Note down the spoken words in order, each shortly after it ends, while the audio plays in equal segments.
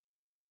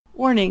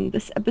Warning,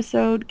 this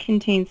episode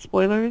contains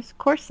spoilers,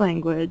 coarse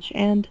language,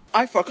 and...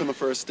 I fuck on the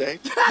first date.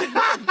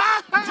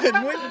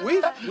 Didn't we?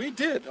 We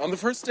did, on the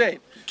first date.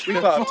 We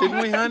fucked,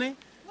 didn't we, honey?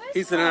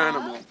 He's an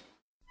animal.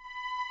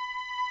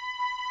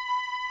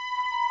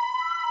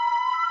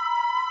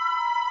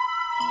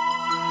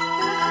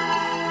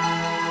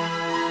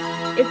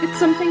 If it's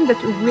something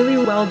that's really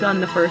well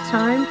done the first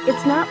time,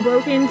 it's not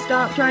broken,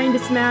 stop trying to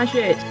smash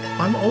it.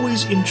 I'm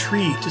always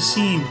intrigued to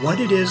see what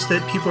it is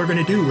that people are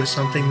going to do with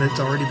something that's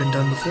already been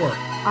done before.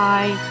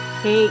 I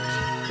hate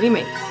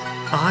remakes.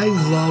 I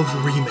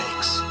love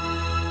remakes.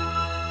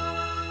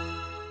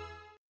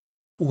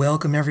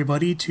 Welcome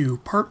everybody to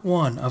part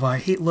 1 of I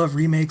Hate Love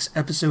Remakes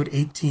episode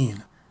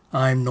 18.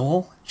 I'm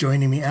Noel.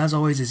 Joining me as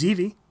always is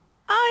Evie.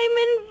 I'm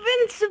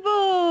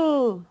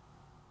invincible!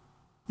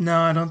 No,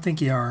 I don't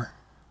think you are.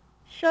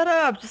 Shut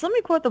up, just let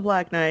me quote the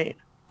Black Knight.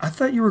 I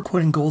thought you were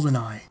quoting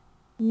GoldenEye.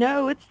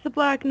 No, it's the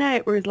Black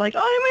Knight where he's like,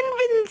 I'm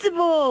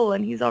invincible!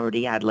 And he's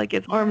already had like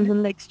his arms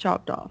and legs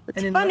chopped off.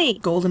 It's funny.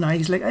 GoldenEye,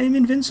 he's like, I'm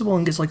invincible,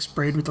 and gets like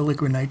sprayed with the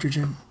liquid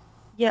nitrogen.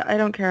 Yeah, I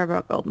don't care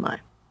about GoldenEye.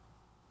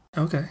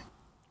 Okay.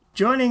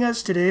 Joining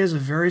us today is a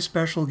very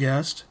special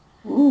guest.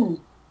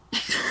 Ooh.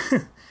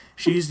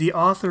 She's the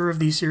author of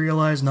the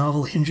serialized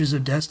novel Hinges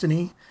of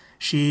Destiny.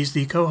 She's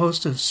the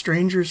co-host of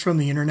Strangers from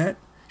the Internet.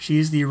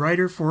 She's the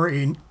writer for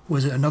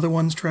was it Another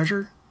One's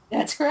Treasure?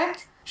 That's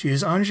correct. She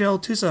is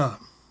Angèle Tussa.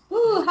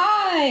 Ooh,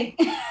 hi.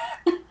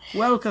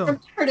 Welcome. I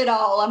remembered it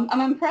all.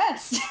 I'm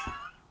impressed.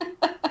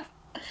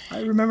 I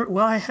remember,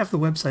 well, I have the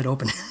website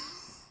open.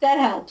 That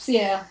helps,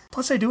 yeah.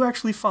 Plus, I do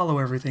actually follow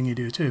everything you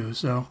do, too,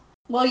 so.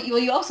 Well,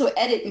 you also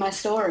edit my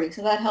story,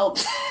 so that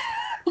helps.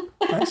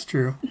 That's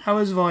true. How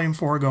is Volume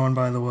 4 going,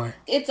 by the way?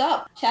 It's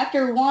up.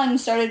 Chapter 1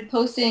 started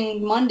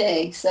posting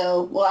Monday,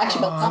 so, well,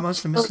 actually... I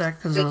must have missed that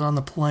because I was on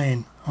the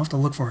plane. I'll have to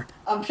look for it.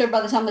 I'm sure by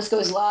the time this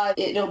goes live,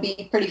 it'll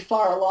be pretty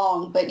far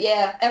along. But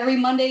yeah, every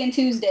Monday and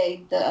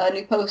Tuesday, the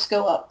new posts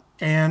go up.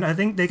 And I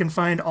think they can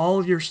find all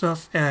of your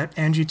stuff at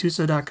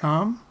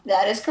angietussa.com.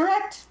 That is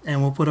correct.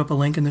 And we'll put up a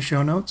link in the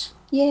show notes.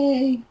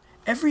 Yay.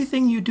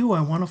 Everything you do,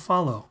 I want to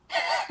follow.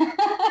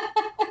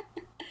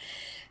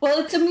 Well,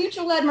 it's a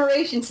mutual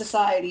admiration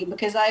society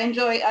because I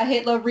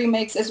hate love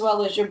remakes as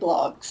well as your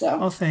blog. So.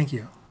 Oh, thank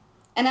you.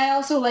 And I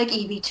also like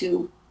Evie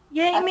too.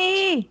 Yay,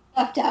 me!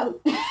 Left out.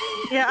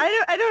 Yeah,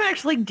 I don't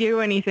actually do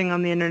anything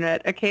on the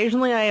internet.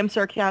 Occasionally I am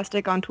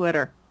sarcastic on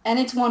Twitter. And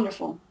it's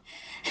wonderful.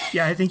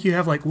 Yeah, I think you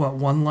have like, what,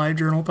 one live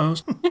journal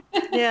post?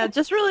 Yeah,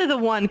 just really the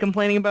one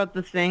complaining about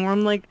the thing where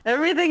I'm like,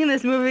 everything in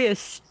this movie is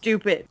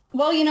stupid.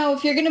 Well, you know,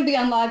 if you're going to be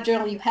on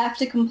LiveJournal, you have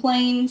to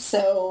complain,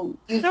 so...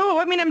 No,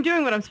 I mean, I'm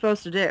doing what I'm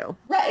supposed to do.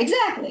 Right,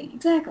 exactly.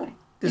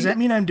 Does that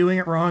mean I'm doing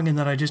it wrong and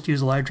that I just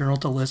use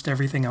LiveJournal to list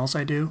everything else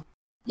I do?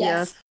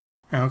 Yes.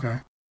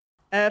 Okay.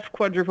 F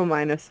quadruple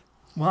minus.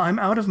 Well, I'm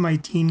out of my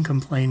teen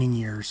complaining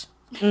years.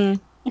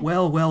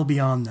 Well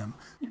beyond them.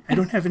 I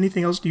don't have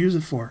anything else to use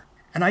it for.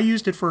 And I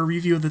used it for a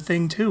review of The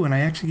Thing, too, and I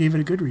actually gave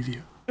it a good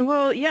review.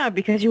 Well, yeah,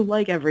 because you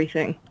like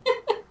everything.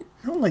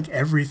 I don't like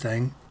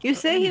everything. You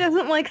say he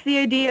doesn't like the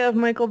idea of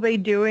Michael Bay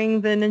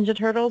doing the Ninja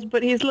Turtles,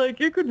 but he's like,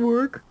 it could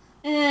work.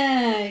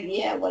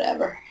 Yeah,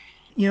 whatever.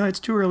 You know, it's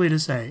too early to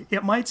say.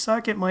 It might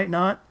suck, it might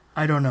not.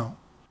 I don't know.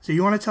 So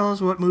you want to tell us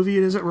what movie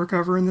it is that we're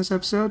covering this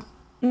episode?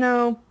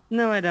 No,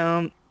 I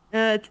don't.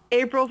 It's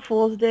April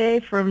Fool's Day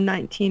from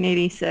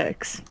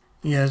 1986.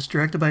 Yes,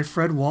 directed by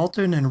Fred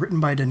Walton and written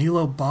by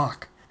Danilo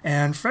Bach.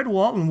 And Fred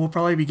Walton we'll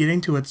probably be getting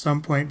to at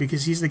some point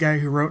because he's the guy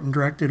who wrote and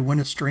directed When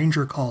a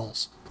Stranger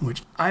Calls,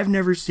 which I've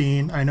never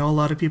seen. I know a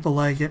lot of people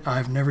like it.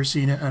 I've never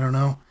seen it. I don't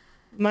know.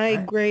 My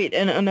great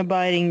and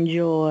unabiding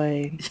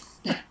joy.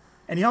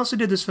 And he also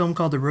did this film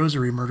called The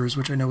Rosary Murders,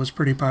 which I know was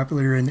pretty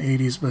popular in the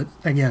 80s, but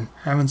again,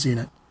 haven't seen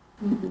it.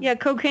 Yeah,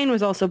 cocaine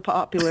was also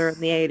popular in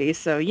the 80s,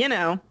 so, you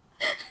know.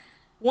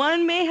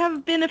 One may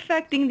have been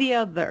affecting the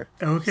other.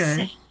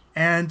 Okay.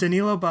 And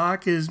Danilo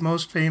Bach is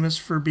most famous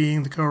for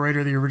being the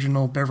co-writer of the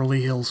original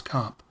Beverly Hills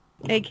Cop.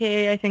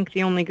 AKA, I think,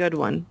 the only good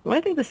one. Well,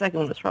 I think the second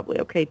one was probably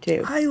okay,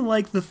 too. I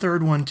like the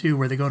third one, too,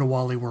 where they go to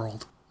Wally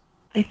World.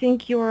 I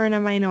think you're in a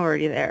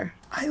minority there.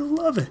 I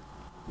love it.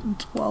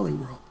 It's Wally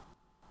World.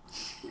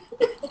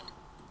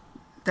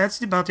 That's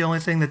about the only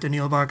thing that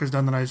Danilo Bach has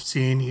done that I've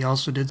seen. He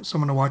also did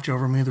Someone to Watch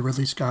Over Me, the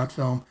Ridley Scott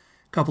film,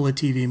 a couple of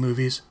TV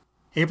movies.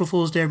 April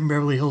Fool's Day and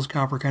Beverly Hills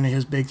Cop are kind of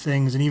his big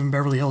things, and even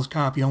Beverly Hills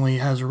Cop, he only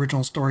has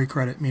original story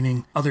credit,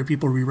 meaning other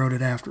people rewrote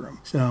it after him.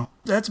 So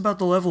that's about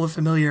the level of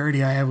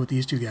familiarity I have with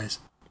these two guys.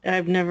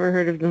 I've never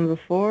heard of them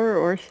before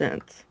or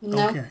since.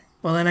 No. Okay.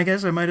 Well, then I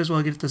guess I might as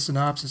well get the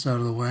synopsis out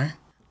of the way.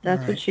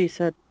 That's what she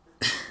said.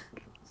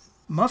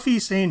 Muffy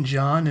St.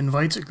 John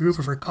invites a group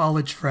of her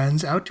college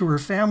friends out to her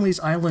family's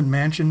island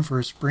mansion for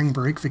a spring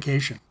break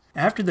vacation.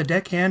 After the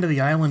deckhand of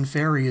the island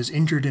ferry is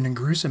injured in a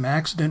gruesome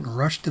accident and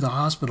rushed to the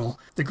hospital,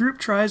 the group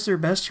tries their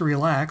best to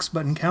relax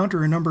but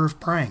encounter a number of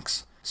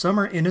pranks. Some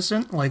are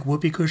innocent, like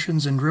whoopee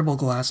cushions and dribble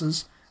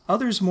glasses.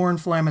 Others more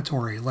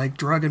inflammatory, like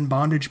drug and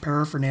bondage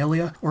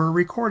paraphernalia or a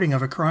recording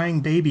of a crying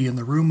baby in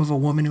the room of a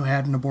woman who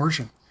had an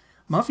abortion.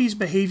 Muffy's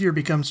behavior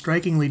becomes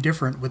strikingly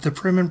different, with the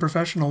prim and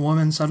professional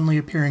woman suddenly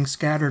appearing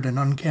scattered and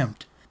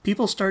unkempt.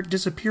 People start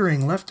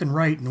disappearing left and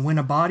right, and when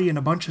a body and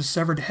a bunch of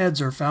severed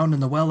heads are found in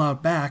the well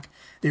out back,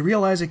 they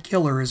realize a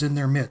killer is in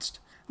their midst.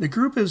 The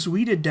group is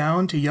weeded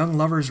down to young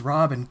lovers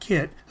Rob and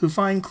Kit, who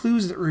find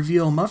clues that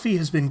reveal Muffy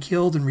has been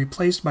killed and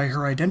replaced by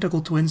her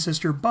identical twin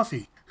sister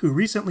Buffy, who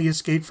recently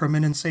escaped from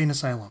an insane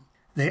asylum.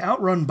 They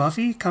outrun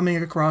Buffy,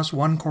 coming across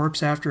one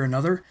corpse after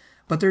another,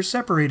 but they're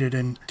separated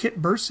and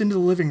Kit bursts into the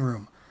living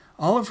room.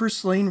 All of her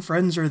slain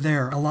friends are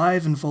there,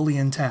 alive and fully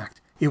intact.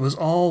 It was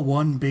all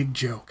one big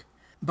joke.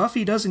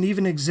 Buffy doesn't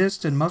even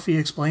exist, and Muffy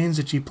explains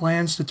that she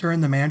plans to turn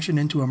the mansion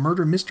into a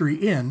murder mystery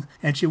inn,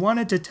 and she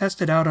wanted to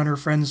test it out on her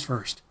friends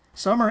first.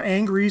 Some are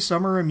angry,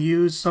 some are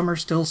amused, some are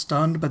still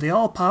stunned, but they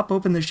all pop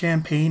open the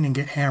champagne and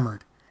get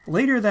hammered.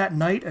 Later that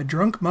night, a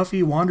drunk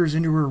Muffy wanders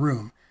into her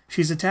room.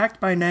 She's attacked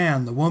by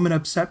Nan, the woman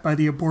upset by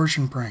the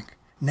abortion prank.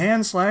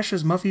 Nan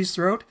slashes Muffy's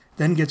throat,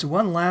 then gets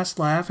one last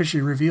laugh as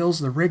she reveals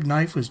the rig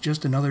knife was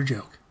just another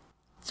joke.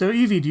 So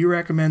Evie, do you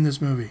recommend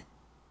this movie?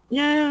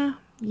 Yeah,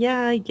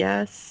 I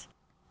guess.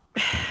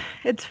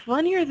 It's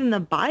funnier than the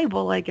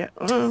Bible, I guess.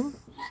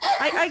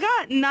 I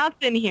got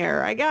nothing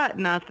here. I got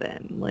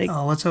nothing.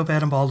 Oh, let's hope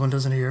Adam Baldwin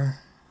doesn't hear.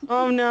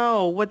 Oh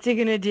no, what's he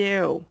gonna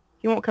do?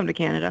 He won't come to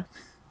Canada.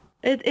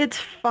 It's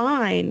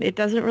fine. It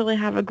doesn't really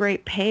have a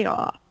great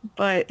payoff,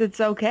 but it's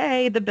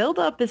okay. The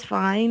build-up is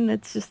fine.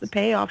 It's just the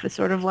payoff is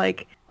sort of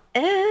like,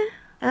 honestly,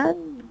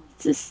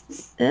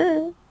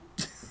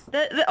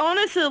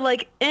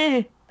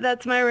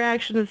 That's my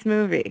reaction to this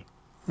movie.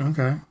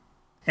 Okay.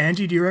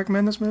 Angie, do you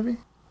recommend this movie?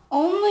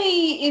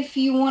 Only if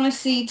you want to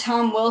see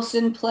Tom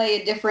Wilson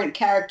play a different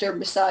character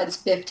besides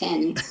Biff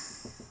Tannen.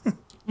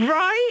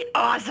 Right?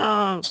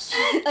 Awesome.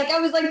 I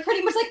was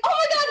pretty much oh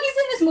my god, he's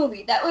in this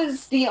movie. That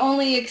was the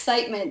only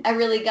excitement I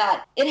really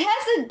got. It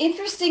has an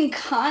interesting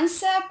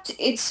concept.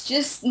 It's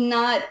just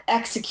not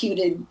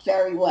executed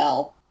very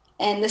well.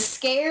 And the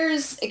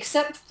scares,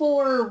 except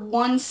for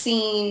one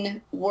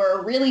scene,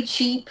 were really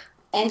cheap.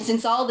 And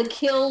since all the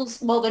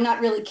kills, well, they're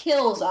not really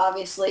kills,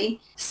 obviously,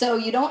 so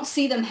you don't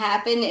see them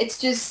happen.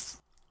 It's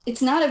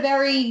not a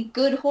very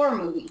good horror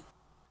movie.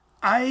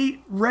 I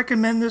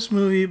recommend this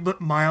movie,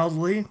 but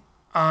mildly.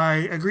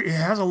 I agree. It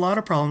has a lot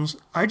of problems.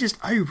 I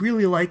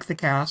really like the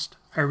cast.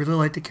 I really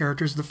like the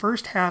characters. The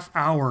first half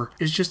hour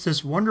is just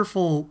this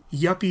wonderful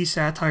yuppie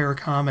satire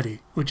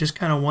comedy with just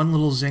kind of one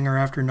little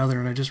zinger after another,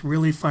 and I just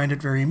really find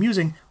it very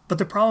amusing. But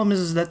the problem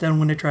is that then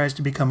when it tries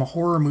to become a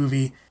horror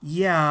movie,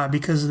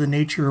 because of the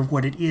nature of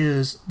what it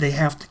is, they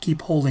have to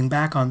keep holding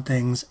back on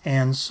things.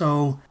 And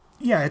so,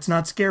 it's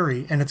not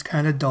scary, and it's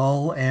kind of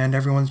dull, and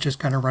everyone's just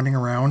kind of running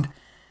around.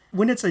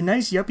 When it's a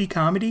nice yuppie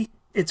comedy,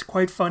 it's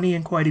quite funny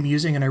and quite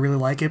amusing, and I really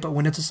like it. But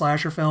when it's a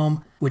slasher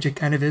film, which it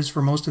kind of is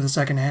for most of the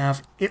second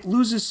half, it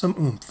loses some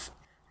oomph.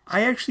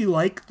 I actually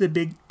like the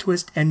big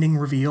twist ending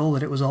reveal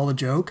that it was all a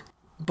joke,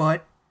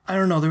 but I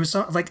don't know, there was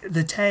some,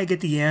 the tag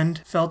at the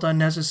end felt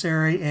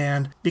unnecessary,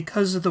 and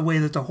because of the way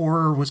that the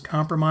horror was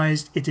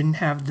compromised, it didn't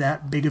have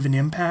that big of an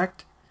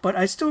impact. But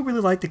I still really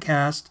like the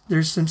cast.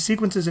 There's some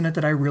sequences in it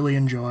that I really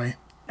enjoy.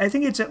 I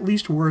think it's at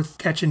least worth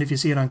catching if you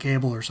see it on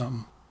cable or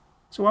something.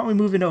 So why don't we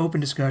move into open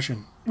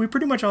discussion? We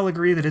pretty much all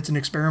agree that it's an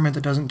experiment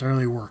that doesn't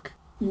entirely work.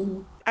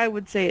 I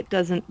would say it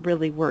doesn't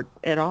really work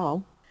at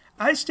all.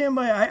 I stand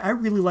by, I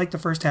really like the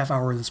first half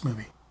hour of this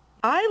movie.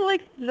 I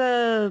like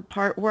the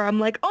part where I'm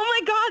like, oh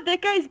my god,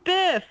 that guy's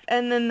Biff!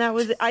 And then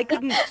I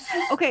couldn't...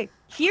 Okay,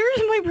 here's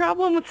my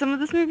problem with some of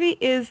this movie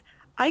is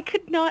I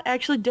could not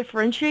actually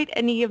differentiate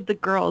any of the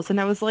girls.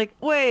 And I was like,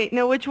 wait,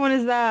 no, which one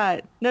is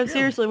that? No,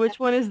 seriously, which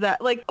one is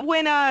that?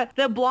 When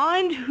the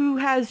blonde who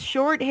has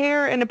short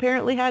hair and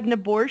apparently had an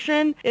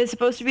abortion is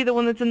supposed to be the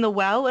one that's in the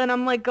well, and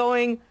I'm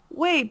going,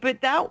 wait,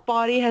 but that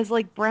body has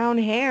brown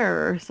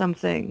hair or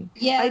something.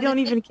 Yeah, I don't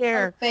even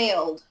care.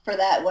 Failed for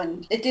that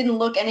one. It didn't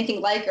look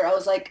anything like her. I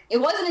was like, it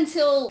wasn't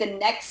until the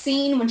next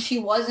scene when she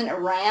wasn't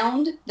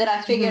around that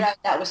I figured out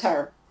that was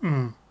her.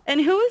 Mm.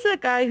 And who is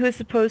that guy who is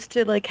supposed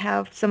to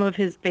have some of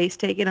his face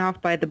taken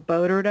off by the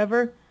boat or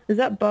whatever? Is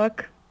that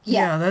Buck?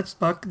 Yeah, that's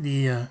Buck,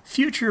 the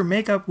future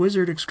makeup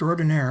wizard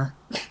extraordinaire.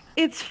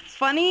 It's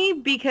funny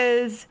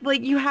because,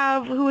 you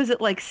have, who is it,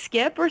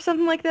 Skip or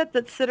something like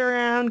that sit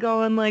around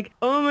going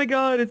oh my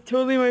god, it's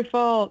totally my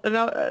fault. And,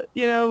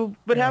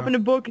 what happened to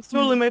Book, it's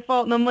totally my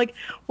fault. And I'm like,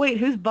 wait,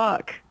 who's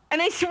Buck?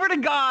 And I swear to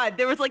God,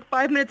 there was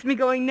 5 minutes of me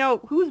going, no,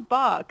 who's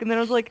Buck? And then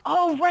I was like,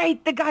 oh,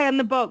 right, the guy on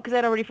the boat, because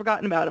I'd already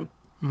forgotten about him.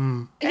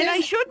 Mm. And I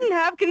shouldn't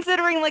have,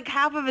 considering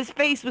half of his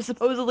face was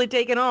supposedly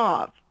taken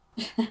off.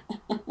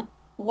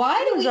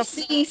 Why do we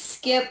see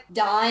Skip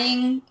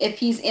dying if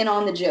he's in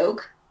on the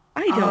joke?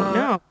 I don't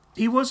know.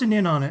 He wasn't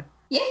in on it.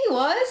 Yeah, he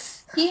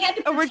was. He had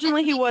to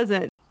Originally, he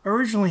wasn't.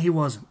 Originally, he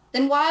wasn't.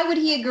 Then why would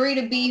he agree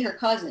to be her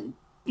cousin?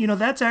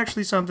 That's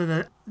actually something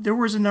that there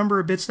was a number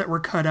of bits that were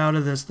cut out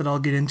of this that I'll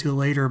get into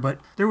later, but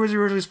there was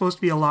originally supposed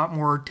to be a lot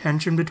more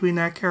tension between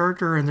that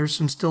character, and there's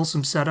still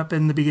some setup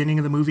in the beginning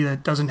of the movie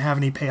that doesn't have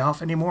any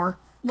payoff anymore.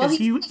 Well,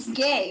 he's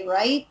gay,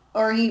 right?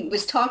 Or he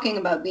was talking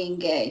about being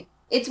gay.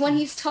 It's when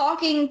he's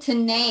talking to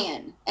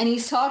Nan, and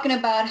he's talking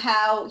about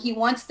how he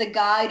wants the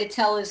guy to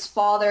tell his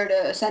father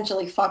to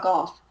essentially fuck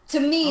off. To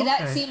me,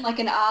 that seemed like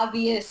an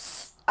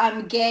obvious,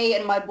 I'm gay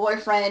and my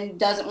boyfriend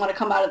doesn't want to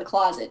come out of the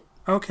closet.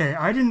 Okay,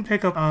 I didn't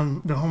pick up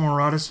on the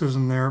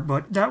homoeroticism there,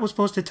 but that was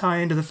supposed to tie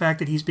into the fact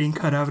that he's being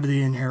cut out of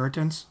the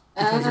inheritance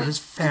because of his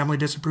family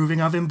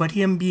disapproving of him, but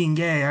him being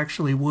gay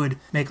actually would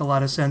make a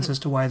lot of sense as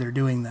to why they're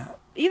doing that.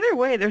 Either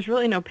way, there's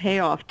really no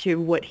payoff to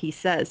what he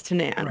says to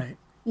Nan. Right.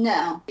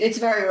 No, it's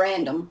very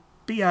random.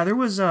 But yeah, there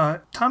was,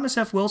 Thomas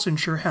F. Wilson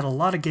sure had a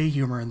lot of gay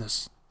humor in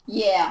this.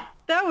 Yeah.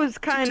 That was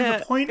kind of... To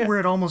the point where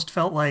it almost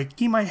felt like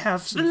he might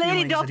have some the lady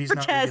feelings don't that he's not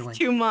protest revealing.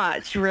 too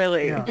much,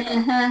 really.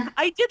 Yeah.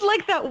 I did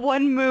like that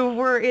one move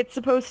where it's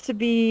supposed to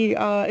be,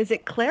 is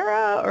it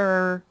Clara,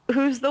 or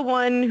who's the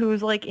one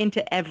who's like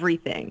into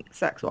everything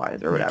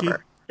sex-wise or whatever? Nikki?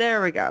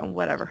 There we go,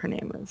 whatever her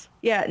name is.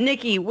 Yeah,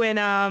 Nikki,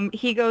 when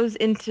he goes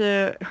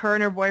into her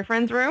and her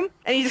boyfriend's room,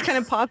 and he just kind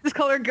of pops his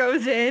collar,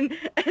 goes in,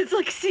 and it's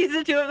like sees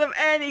the two of them,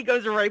 and he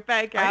goes right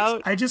back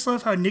out. I just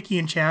love how Nikki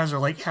and Chaz are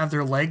like, have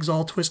their legs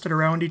all twisted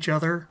around each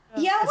other.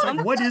 Yeah, It's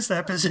like, what is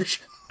that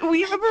position?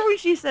 We remember when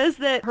she says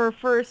that her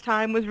first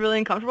time was really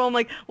uncomfortable. I'm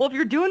like, well, if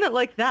you're doing it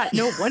like that,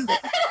 no wonder.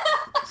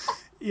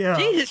 Yeah.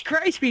 Jesus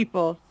Christ,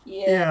 people.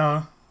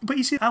 Yeah. But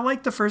you see, I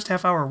like the first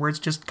half hour where it's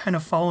just kind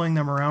of following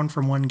them around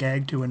from one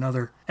gag to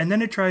another. And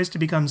then it tries to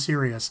become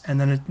serious, and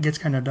then it gets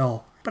kind of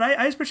dull. But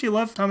I especially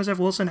love Thomas F.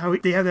 Wilson, how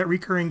they have that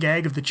recurring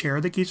gag of the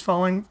chair that keeps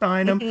falling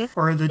behind him,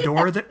 or the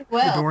door that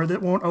the door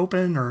that won't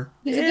open, or...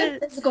 He's a good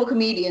physical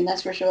comedian,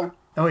 that's for sure.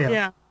 Oh, yeah.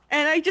 Yeah.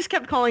 And I just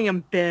kept calling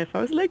him Biff.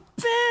 I was like,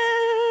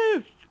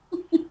 Biff!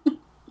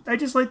 I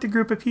just like the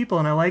group of people,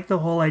 and I like the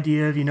whole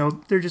idea of, you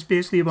know, they're just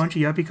basically a bunch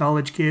of yuppie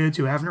college kids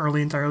who haven't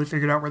really entirely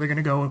figured out where they're going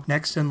to go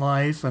next in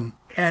life, and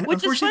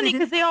Which is funny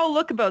because they all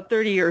look about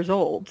 30 years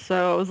old.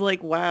 So I was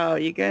like, wow,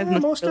 you guys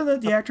must most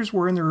of the actors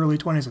were in their early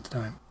 20s at the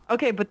time.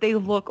 Okay, but they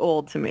look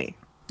old to me.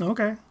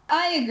 Okay.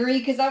 I agree,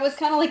 because I was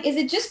kind of like, is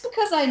it just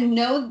because I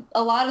know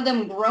a lot of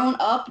them grown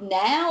up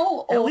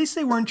now? At least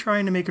they weren't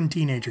trying to make them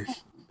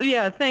teenagers.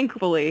 Yeah,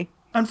 thankfully.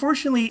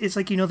 Unfortunately, it's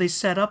like, you know, they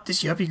set up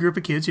this yuppie group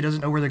of kids who doesn't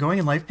know where they're going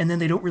in life, and then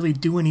they don't really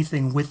do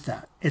anything with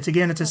that. It's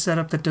a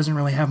setup that doesn't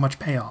really have much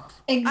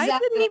payoff.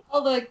 Exactly.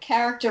 All the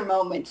character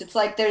moments. It's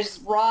like there's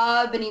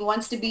Rob, and he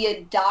wants to be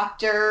a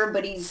doctor,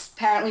 but he's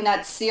apparently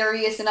not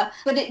serious enough.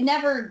 But it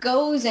never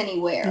goes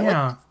anywhere.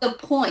 Yeah. What's the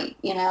point,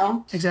 you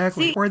know?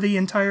 Exactly. Or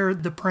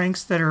the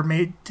pranks that are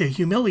made to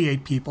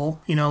humiliate people,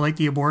 you know, like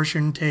the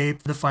abortion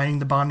tape, the finding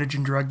the bondage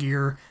and drug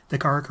gear, the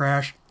car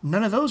crash.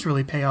 None of those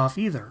really pay off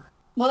either.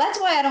 Well, that's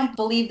why I don't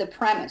believe the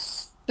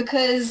premise.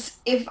 Because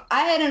if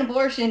I had an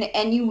abortion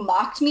and you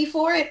mocked me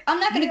for it,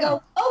 I'm not going to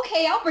go,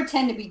 okay, I'll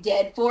pretend to be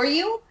dead for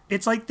you.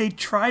 It's like they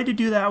try to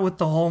do that with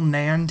the whole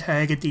Nan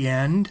tag at the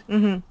end.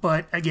 Mm-hmm.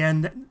 But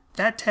again,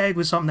 that tag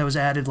was something that was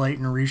added late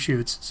in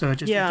reshoots. So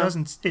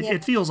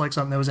it feels like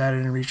something that was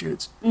added in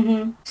reshoots.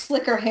 Mm-hmm.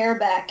 Slick her hair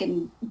back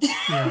and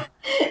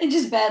it's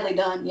just badly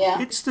done,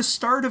 yeah. It's the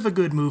start of a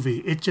good movie.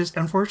 It just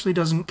unfortunately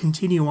doesn't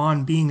continue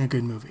on being a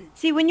good movie.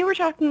 See, when you were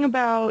talking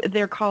about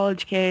their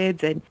college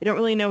kids and they don't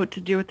really know what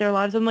to do with their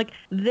lives, I'm like,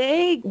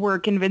 they were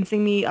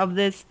convincing me of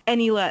this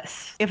any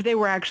less if they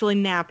were actually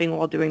napping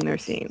while doing their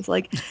scenes.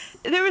 Like,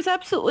 there was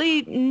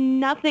absolutely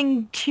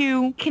nothing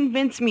to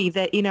convince me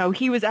that, you know,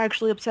 he was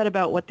actually upset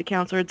about what the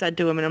counselor had said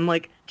to him. And I'm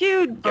like,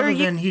 dude, other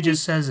than he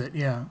just says it,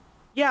 yeah.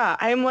 Yeah,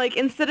 I'm like,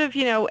 instead of,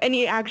 you know,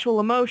 any actual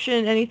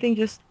emotion, anything,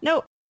 just,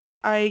 no.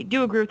 I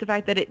do agree with the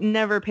fact that it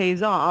never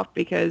pays off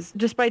because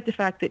despite the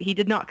fact that he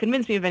did not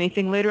convince me of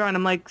anything later on,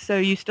 I'm like, so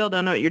you still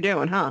don't know what you're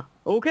doing, huh?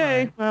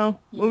 Okay, right. Well,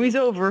 movie's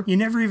over. You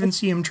never even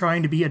see him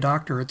trying to be a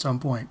doctor at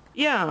some point.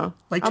 Yeah.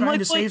 Like trying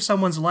to save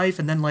someone's life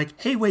and then like,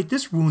 hey, wait,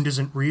 this wound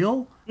isn't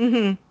real?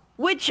 Mm-hmm.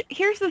 Which,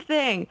 here's the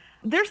thing.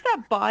 There's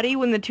that body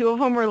when the two of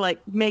them were,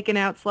 like, making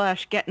out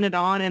 / getting it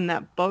on in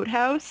that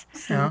boathouse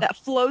that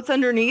floats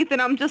underneath.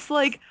 And I'm just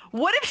like,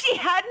 what if she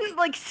hadn't,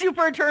 like,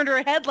 super turned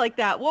her head like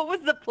that? What was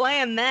the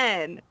plan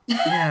then?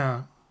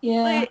 Yeah.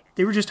 Yeah. Like,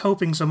 they were just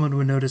hoping someone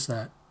would notice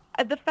that.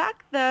 The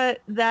fact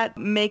that that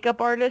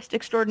makeup artist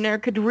extraordinaire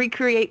could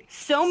recreate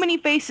so many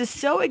faces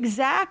so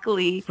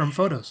exactly. From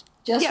photos.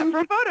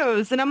 From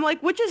photos. And I'm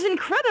like, which is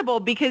incredible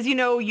because, you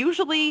know,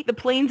 usually the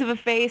planes of a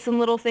face and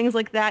little things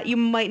like that you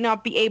might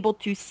not be able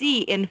to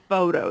see in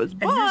photos.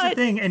 But... And here's the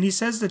thing, and he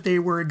says that they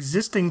were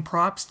existing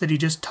props that he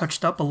just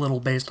touched up a little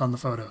based on the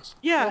photos.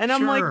 Yeah, and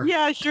I'm like,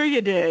 yeah, sure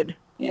you did.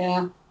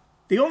 Yeah.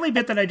 The only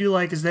bit that I do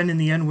like is then in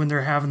the end when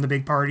they're having the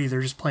big party,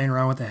 they're just playing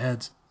around with the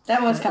heads.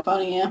 That was kind of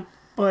funny, yeah.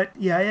 But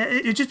yeah,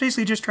 it's just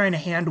basically just trying to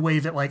hand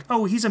wave it like,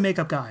 oh, he's a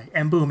makeup guy.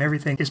 And boom,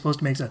 everything is supposed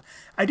to make sense.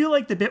 I do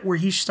like the bit where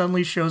he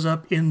suddenly shows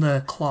up in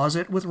the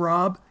closet with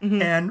Rob.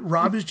 Mm-hmm. And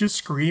Rob is just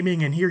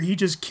screaming. And here he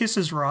just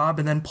kisses Rob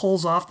and then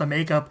pulls off the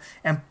makeup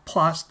and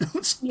slaps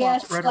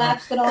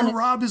it on. And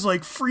Rob is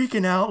like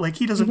freaking out. Like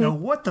he doesn't know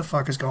what the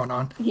fuck is going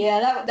on.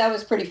 Yeah, that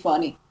was pretty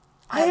funny.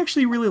 I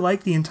actually really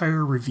like the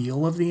entire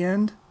reveal of the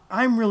end.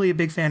 I'm really a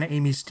big fan of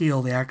Amy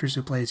Steele, the actress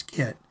who plays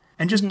Kit.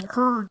 And just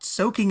her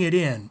soaking it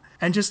in.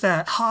 And just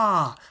that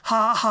ha,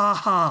 ha, ha,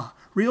 ha,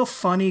 real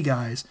funny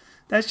guys.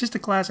 That's just a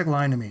classic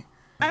line to me.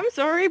 I'm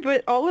sorry,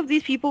 but all of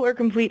these people are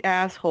complete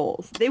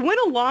assholes. They went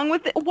along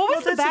with it. What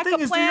was the backup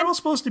plan? They're all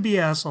supposed to be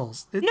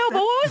assholes. But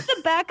what was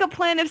the backup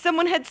plan if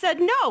someone had said,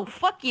 no,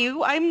 fuck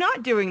you, I'm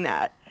not doing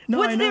that? No,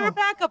 Was there a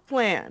backup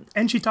plan?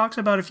 And she talks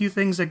about a few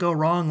things that go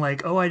wrong,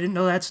 like, oh, I didn't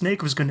know that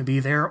snake was going to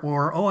be there,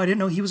 or, oh, I didn't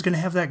know he was going to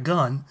have that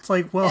gun. It's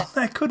like, well,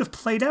 that could have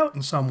played out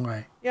in some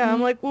way. Yeah,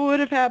 I'm like, what would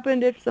have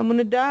happened if someone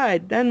had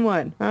died? Then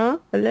what? Huh?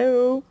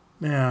 Hello?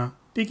 Yeah.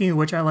 Speaking of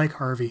which, I like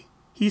Harvey.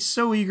 He's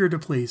so eager to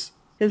please.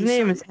 His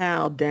name is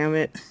Hal, damn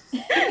it.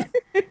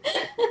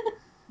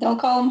 Don't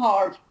call him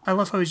Harv. I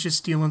love how he's just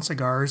stealing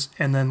cigars,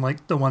 and then,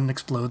 like, the one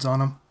explodes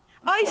on him.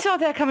 I saw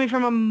that coming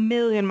from a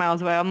million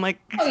miles away. I'm like,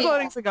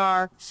 exploding The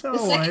cigar. So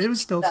second it was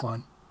still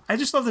fun. I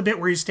just love the bit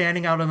where he's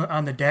standing out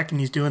on the deck and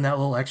he's doing that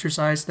little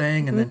exercise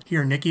thing, and then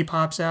here Nikki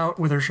pops out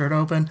with her shirt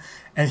open.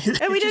 And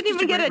we didn't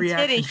even get a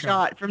titty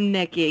shot from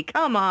Nikki.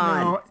 Come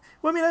on. No.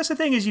 Well, I mean, that's the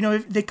thing is,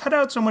 if they cut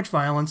out so much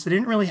violence, they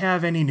didn't really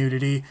have any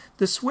nudity.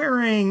 The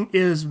swearing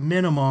is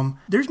minimum.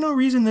 There's no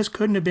reason this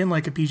couldn't have been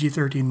like a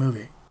PG-13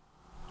 movie.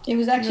 It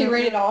was actually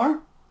rated R?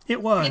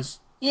 It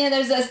was. Yeah,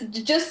 there's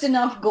just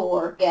enough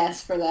gore,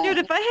 yes, for that. Dude,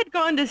 if I had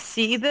gone to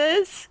see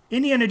this...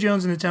 Indiana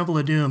Jones and the Temple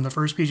of Doom, the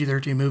first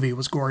PG-13 movie,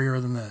 was gorier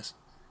than this.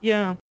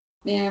 Yeah.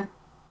 Yeah.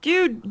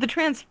 Dude, the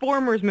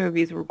Transformers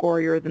movies were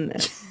gorier than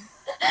this.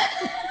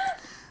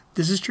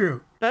 This is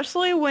true.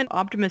 Especially when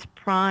Optimus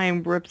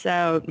Prime rips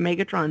out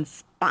Megatron's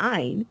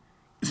spine.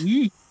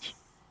 Yeesh.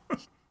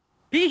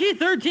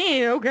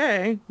 PG-13,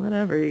 okay.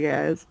 Whatever, you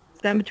guys.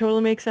 That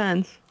totally makes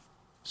sense.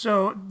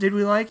 So, did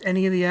we like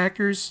any of the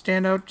actors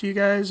stand out to you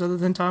guys other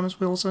than Thomas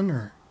Wilson,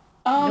 or?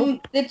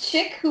 Nope. The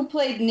chick who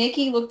played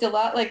Nikki looked a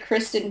lot like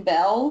Kristen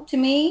Bell to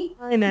me.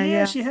 I know,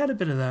 yeah. She had a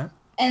bit of that.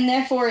 And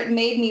therefore it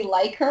made me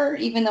like her,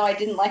 even though I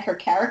didn't like her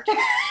character.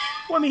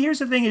 Well, I mean, here's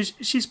the thing is,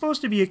 she's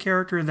supposed to be a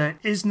character that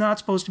is not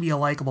supposed to be a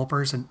likable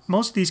person.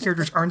 Most of these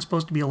characters aren't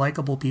supposed to be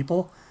likable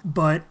people,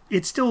 but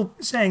it's still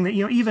saying that,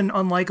 even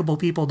unlikable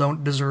people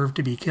don't deserve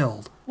to be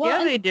killed. Well,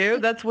 yeah, they do.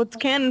 That's what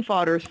cannon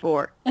fodder's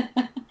for.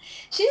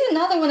 She's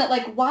another one that,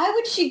 like, why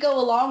would she go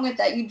along with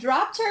that? You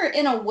dropped her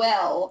in a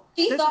well.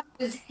 She thought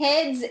it was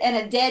heads and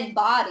a dead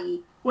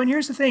body. Well, and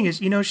here's the thing is,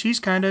 she's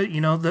kind of,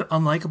 the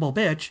unlikable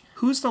bitch.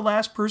 Who's the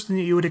last person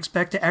that you would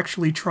expect to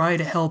actually try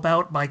to help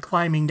out by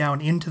climbing down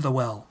into the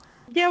well?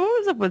 Yeah, what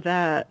was up with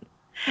that?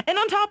 And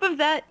on top of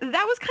that,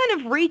 that was kind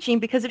of reaching,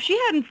 because if she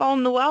hadn't fallen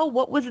in the well,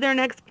 what was their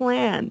next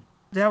plan?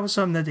 That was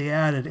something that they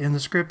added. In the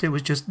script, it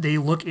was just, they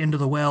look into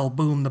the well,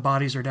 boom, the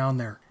bodies are down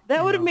there.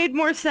 That would have made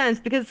more sense,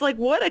 because it's like,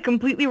 what a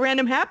completely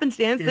random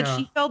happenstance that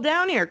she fell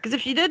down here. Because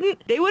if she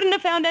didn't, they wouldn't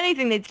have found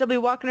anything. They'd still be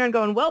walking around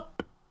going, well...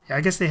 Yeah,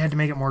 I guess they had to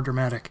make it more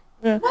dramatic.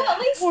 Well, at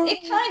least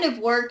it kind of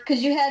worked,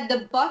 because you had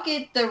the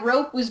bucket, the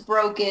rope was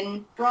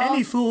broken.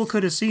 Any fool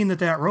could have seen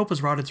that rope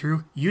was rotted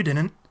through. You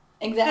didn't.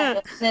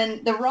 Exactly.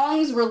 Then the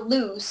wrongs were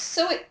loose,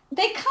 so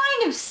they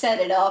kind of set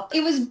it up.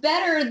 It was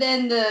better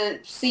than the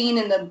scene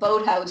in the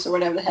boathouse or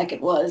whatever the heck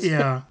it was.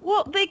 Yeah.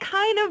 Well, they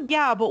kind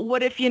of, but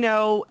what if,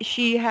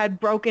 she had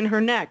broken her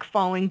neck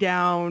falling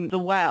down the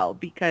well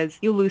because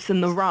you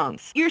loosen the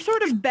rungs? You're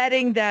sort of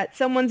betting that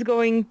someone's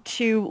going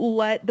to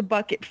let the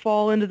bucket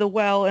fall into the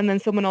well and then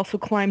someone else will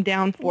climb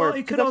down for it. Well,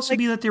 it could also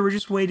be that they were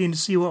just waiting to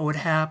see what would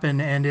happen,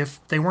 and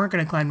if they weren't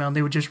going to climb down,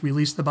 they would just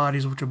release the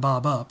bodies, which would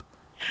bob up.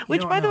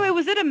 Which, by the way,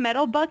 was it a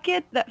metal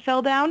bucket that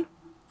fell down?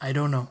 I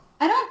don't know.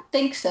 I don't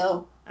think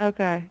so.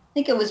 Okay. I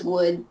think it was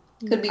wood.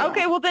 Could be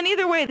Okay, wrong. well then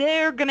either way,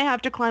 they're going to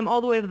have to climb all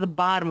the way to the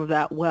bottom of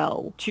that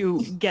well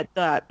to get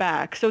that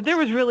back. So there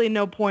was really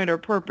no point or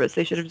purpose.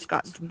 They should have just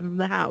gotten something from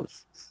the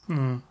house.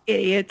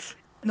 Idiots.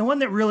 And the one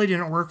that really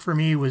didn't work for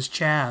me was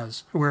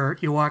Chaz, where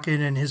you walk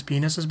in and his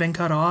penis has been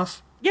cut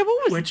off. Yeah,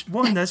 what was... Which,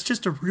 one, that's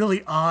just a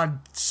really odd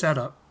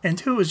setup. And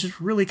two, it was just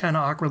really kind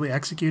of awkwardly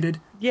executed.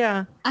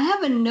 Yeah. I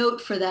have a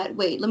note for that.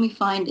 Wait, let me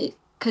find it,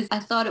 because I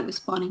thought it was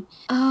funny.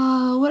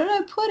 Oh, where did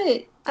I put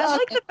it? I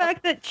like the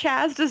fact that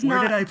Chaz does Where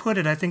not... did I put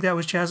it? I think that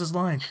was Chaz's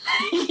line.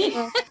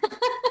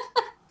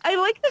 I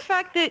like the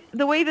fact that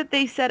the way that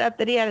they set up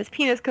that he had his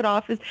penis cut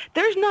off is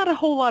there's not a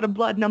whole lot of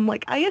blood. And I'm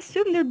like, I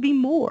assume there'd be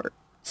more.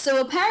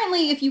 So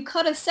apparently if you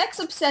cut a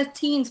sex-obsessed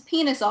teen's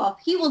penis off,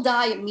 he will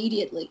die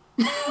immediately.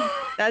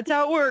 That's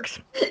how it works.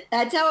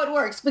 That's how it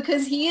works,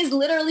 because he is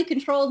literally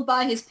controlled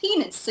by his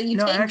penis. So you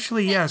No, take...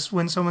 actually, yes.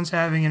 When someone's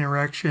having an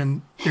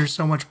erection, there's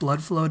so much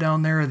blood flow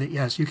down there that,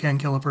 yes, you can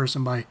kill a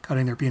person by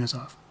cutting their penis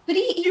off. But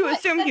You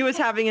assume he was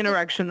having an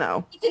erection,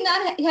 though. He did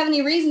not have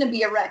any reason to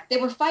be erect. They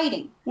were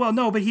fighting. Well,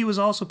 no, but he was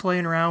also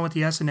playing around with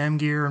the S&M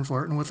gear and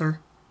flirting with her.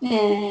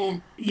 Yeah.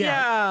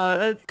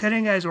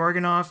 Cutting a guy's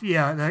organ off,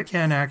 that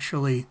can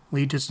actually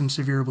lead to some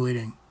severe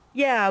bleeding.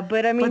 Yeah,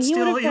 but I mean, But he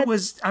still, would've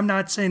had- I'm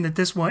not saying that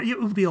this one,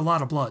 it would be a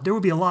lot of blood. There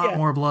would be a lot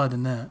more blood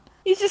than that.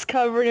 He's just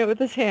covering it with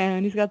his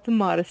hand. He's got some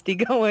modesty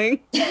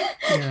going.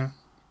 Yeah.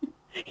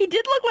 He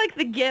did look like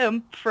the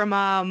Gimp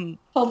from,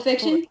 Pulp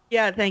Fiction?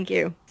 Yeah, thank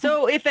you.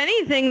 So, if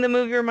anything, the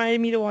movie reminded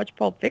me to watch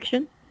Pulp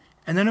Fiction.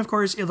 And then, of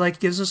course, it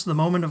gives us the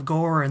moment of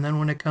gore, and then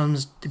when it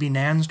comes to be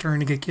Nan's turn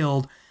to get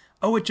killed,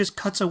 Oh, it just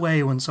cuts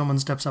away when someone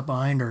steps up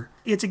behind her.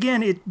 It's,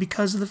 again,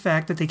 because of the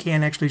fact that they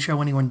can't actually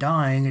show anyone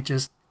dying,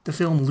 the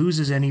film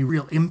loses any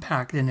real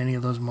impact in any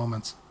of those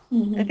moments.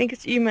 I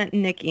think you meant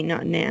Nikki,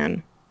 not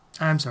Nan.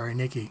 I'm sorry,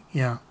 Nikki.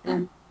 Yeah.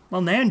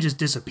 Well, Nan just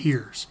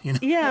disappears, you know?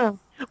 Yeah.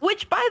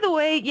 Which, by the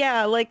way,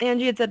 yeah, like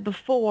Angie had said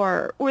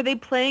before, were they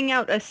playing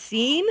out a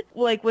scene?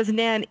 Like, was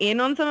Nan in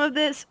on some of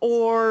this?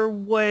 Or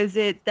was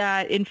it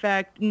that, in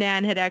fact,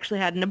 Nan had actually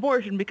had an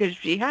abortion because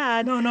she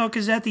had? No,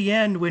 because at the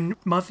end, when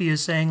Muffy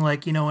is saying,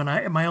 like, you know,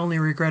 and my only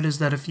regret is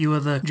that a few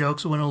of the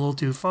jokes went a little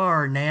too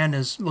far, Nan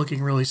is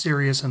looking really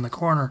serious in the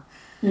corner.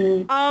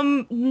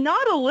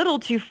 Not a little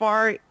too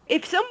far.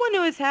 If someone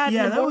who has had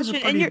an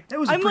abortion, that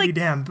was a pretty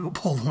damn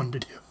bold one to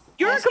do.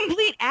 You're a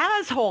complete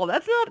asshole.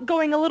 That's not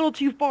going a little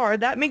too far.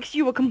 That makes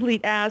you a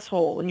complete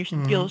asshole, and you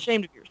should feel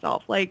ashamed of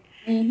yourself. Like,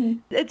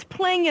 it's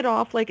playing it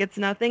off like it's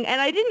nothing. And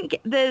I didn't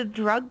get the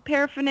drug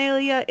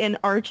paraphernalia in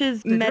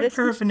Arch's medicine. The drug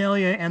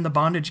paraphernalia and the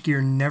bondage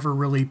gear never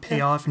really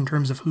pay off in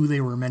terms of who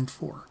they were meant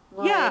for.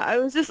 Right. Yeah, I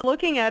was just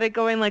looking at it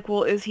going like,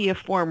 well, is he a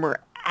former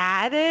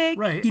addict?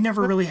 Right. He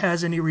never really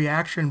has any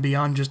reaction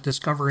beyond just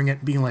discovering it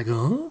and being like,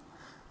 huh?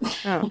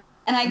 Oh.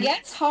 And I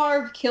guess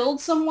Harv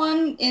killed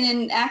someone in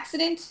an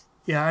accident.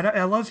 Yeah,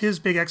 I love his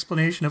big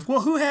explanation of,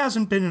 well, who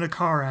hasn't been in a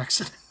car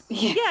accident?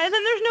 Yeah, and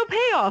then there's no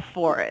payoff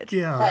for it.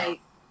 Yeah. Right.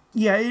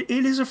 Yeah, it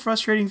is a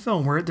frustrating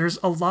film where there's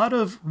a lot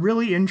of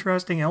really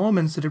interesting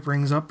elements that it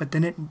brings up, but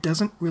then it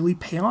doesn't really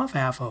pay off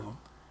half of them.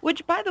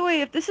 Which, by the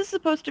way, if this is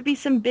supposed to be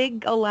some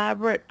big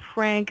elaborate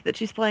prank that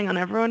she's playing on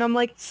everyone, I'm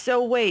like,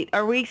 so wait,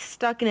 are we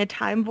stuck in a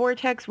time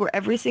vortex where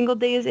every single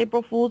day is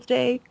April Fool's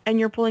Day and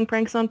you're pulling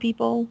pranks on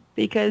people?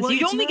 Because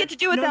you only get to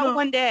do it that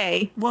one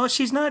day. Well,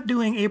 she's not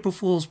doing April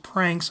Fool's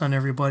pranks on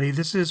everybody.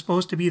 This is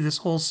supposed to be this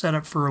whole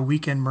setup for a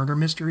weekend murder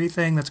mystery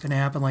thing that's going to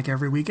happen like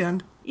every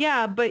weekend.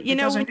 Yeah, but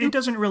it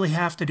doesn't really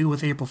have to do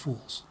with April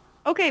Fools.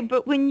 Okay,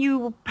 but when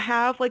you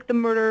have, like, the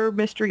murder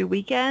mystery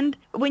weekend,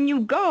 when you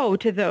go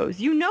to those,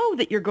 you know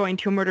that you're going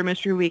to a murder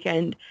mystery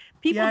weekend.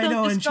 People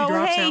don't just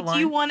go, hey, do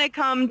you want to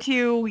come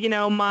to,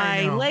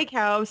 my lake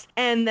house?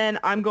 And then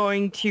I'm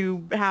going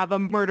to have a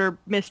murder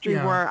mystery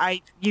where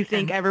you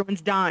think everyone's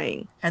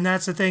dying. And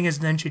that's the thing is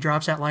then she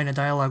drops that line of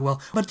dialogue,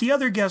 well, but the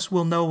other guests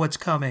will know what's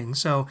coming.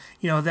 So,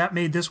 that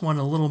made this one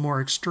a little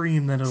more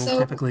extreme than it'll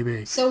typically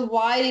be. So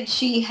why did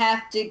she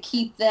have to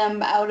keep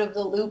them out of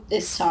the loop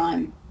this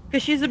time?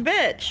 Because she's a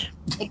bitch.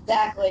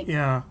 Exactly.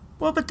 Yeah.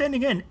 Well, but then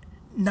again,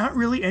 not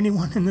really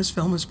anyone in this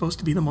film is supposed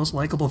to be the most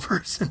likable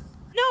person.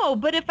 No,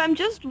 but if I'm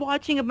just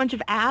watching a bunch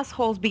of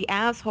assholes be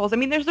assholes, I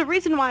mean, there's a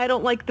reason why I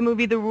don't like the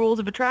movie The Rules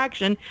of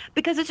Attraction,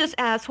 because it's just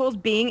assholes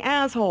being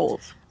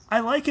assholes. I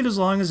like it as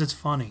long as it's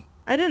funny.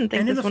 I didn't think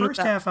and in this the one first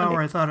was that half funny.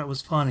 hour, I thought it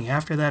was funny.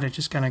 After that, it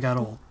just kind of got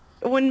old.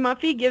 When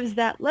Muffy gives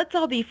that, let's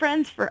all be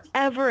friends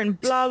forever and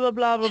blah, blah,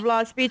 blah, blah,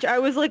 blah speech, I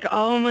was like,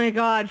 oh my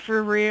God,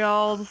 for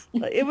real.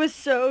 It was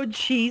so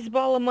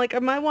cheeseball. I'm like,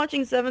 am I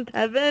watching Seventh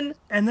Heaven?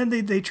 And then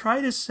they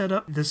try to set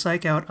up the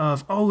psych out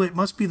of, oh, it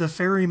must be the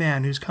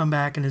ferryman who's come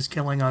back and is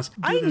killing us.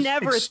 I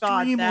never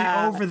thought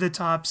that. Extremely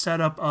over-the-top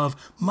setup of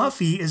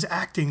Muffy is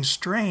acting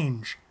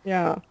strange.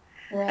 Yeah.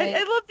 Right.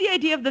 I love the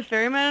idea of the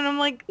ferryman, and I'm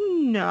like,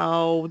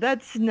 no,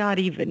 that's not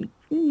even...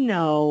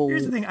 No.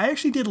 Here's the thing. I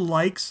actually did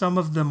like some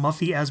of the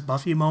Muffy as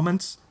Buffy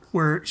moments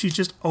where she's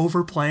just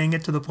overplaying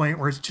it to the point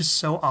where it's just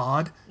so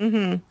odd.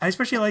 Mm-hmm. I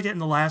especially like it in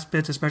the last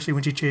bits, especially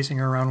when she's chasing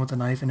her around with a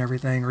knife and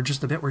everything, or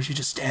just the bit where she's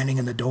just standing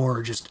in the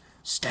door, just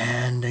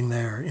standing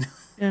there.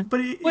 Yeah.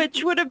 But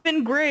which would have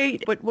been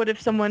great. But what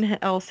if someone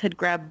else had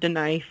grabbed a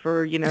knife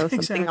or,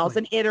 something else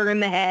and hit her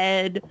in the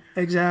head?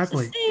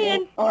 Exactly. Yeah.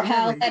 Or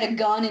Hal had a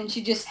gun and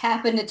she just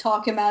happened to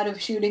talk him out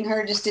of shooting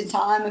her just in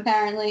time,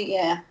 apparently.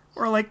 Yeah.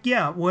 Or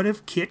what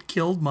if Kit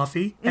killed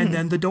Muffy and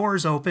then the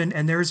doors open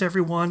and there's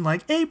everyone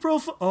like,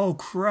 oh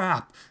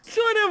crap.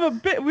 Son of a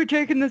bit, we're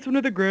taking this one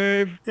to the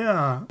grave.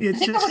 Yeah. I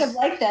think I would have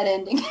liked that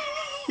ending.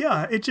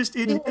 Yeah,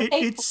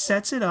 it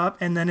sets it up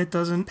and then it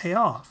doesn't pay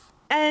off.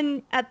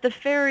 And at the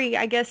ferry,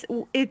 I guess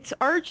it's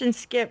Arch and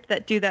Skip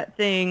that do that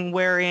thing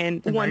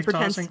wherein one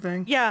pretends...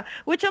 thing? Yeah,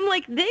 which I'm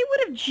like, they would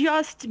have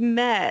just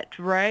met,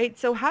 right?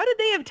 So how did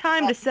they have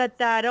time to set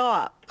that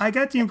up? I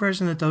got the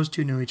impression that those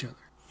two knew each other.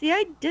 See,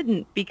 I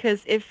didn't,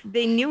 because if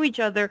they knew each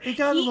other... It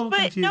got a little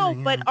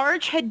confusing. But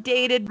Arch had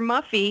dated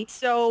Muffy,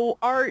 so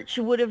Arch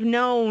would have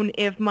known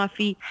if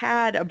Muffy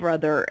had a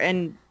brother,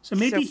 and... So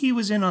maybe he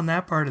was in on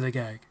that part of the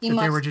gag. They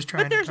were just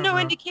trying to But there's no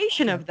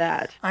indication of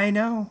that. I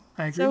know.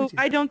 I agree with you.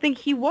 So I don't think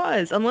he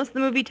was, unless the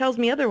movie tells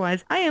me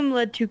otherwise. I am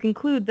led to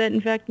conclude that, in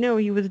fact, no,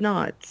 he was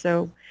not.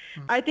 So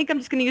I think I'm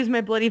just going to use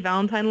my Bloody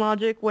Valentine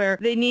logic, where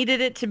they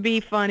needed it to be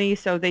funny,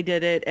 so they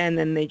did it, and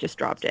then they just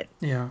dropped it.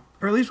 Yeah.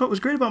 Or at least what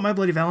was great about My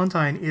Bloody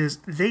Valentine is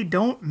they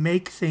don't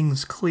make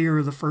things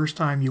clear the first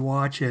time you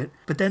watch it,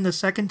 but then the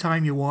second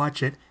time you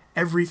watch it,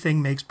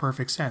 everything makes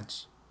perfect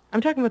sense. I'm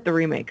talking about the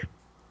remake.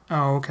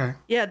 Oh, okay.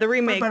 Yeah, the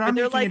remake. But I'm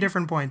they're making a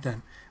different point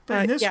then.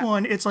 But in this yeah.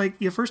 one, it's like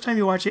the first time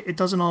you watch it, it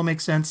doesn't all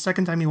make sense.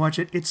 Second time you watch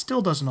it, it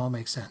still doesn't all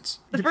make sense.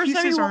 The first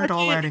time pieces you aren't watch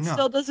all it, adding it up.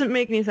 still doesn't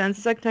make any sense.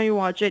 The second time you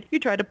watch it, you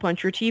try to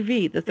punch your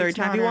TV. The third It's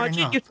time not you watch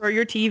adding it, you up. throw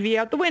your TV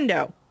out the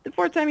window. The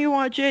fourth time you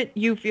watch it,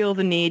 you feel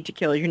the need to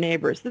kill your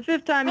neighbors. The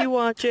fifth time you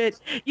watch it,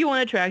 you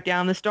want to track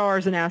down the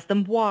stars and ask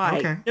them why.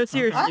 Okay, No, okay.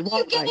 seriously, How are why?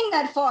 you getting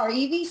that far,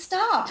 Evie?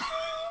 Stop.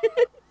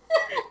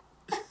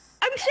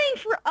 I'm saying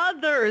for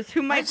others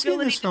who might I've seen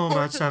feel this film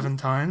about 7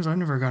 times. I've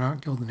never gone out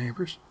and killed the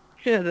neighbors.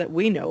 that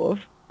we know of.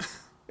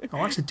 I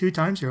watched it 2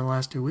 times here in the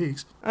last 2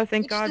 weeks. Oh,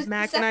 thank Which God is the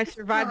Mac and I second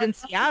survived in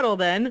time. Seattle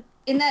then.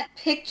 In that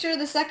picture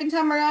the second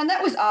time around,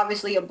 that was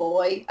obviously a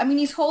boy. I mean,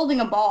 he's holding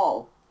a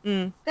ball.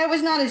 That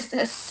was not his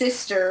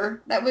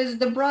sister. That was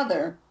the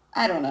brother.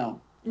 I don't know.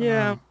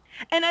 Yeah.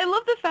 And I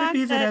love the fact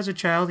Maybe that that as a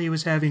child he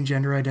was having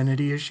gender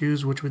identity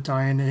issues, which would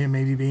tie into him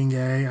maybe being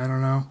gay. I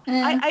don't know.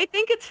 I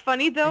think it's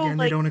funny though, Again,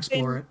 they don't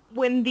explore it.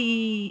 when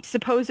the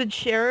supposed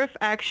sheriff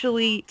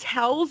actually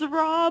tells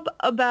Rob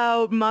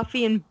about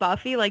Muffy and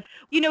Buffy, like,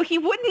 you know, he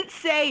wouldn't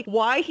say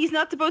why he's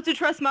not supposed to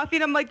trust Muffy,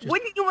 and I'm like,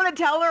 wouldn't you want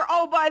to tell her,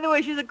 oh, by the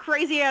way, she's a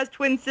crazy-ass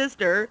twin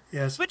sister?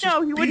 Yes. But just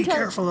no, he be wouldn't tell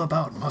her. careful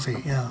about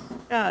Muffy.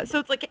 Yeah. So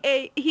it's like,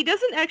 he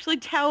doesn't actually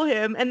tell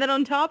him, and then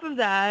on top of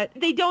that,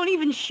 they don't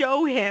even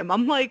show him.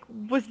 I'm like,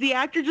 was the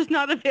actor just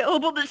not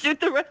available to shoot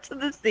the rest of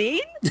the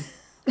scene?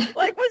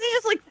 Like, was he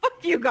just like, fuck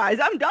you guys,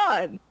 I'm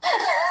done?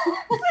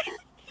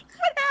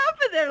 What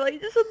happened there?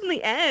 Like, just in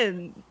the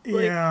end.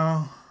 Like,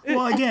 Yeah.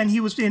 Well, again, he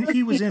was in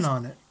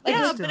on it.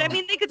 yeah, Still. but I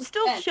mean, they could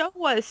still show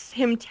us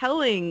him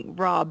telling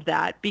Rob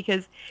that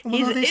because Well,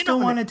 he's no, they in still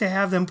on wanted to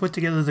have them put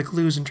together the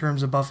clues in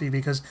terms of Buffy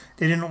because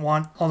they didn't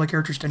want all the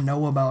characters to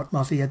know about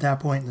Buffy at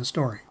that point in the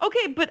story.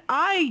 Okay, but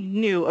I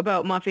knew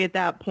about Muffy at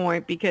that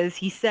point because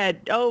he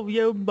said, "Oh,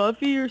 yo,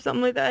 Buffy" or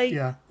something like that.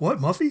 Yeah. What,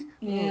 Muffy?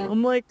 Yeah.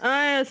 I'm like,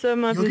 I said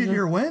Muffy. You'll get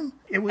here when?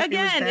 It was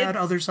Again, bad it's-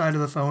 other side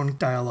of the phone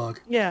dialogue.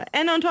 Yeah,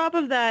 and on top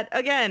of that,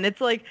 again,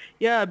 it's like,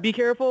 yeah, be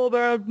careful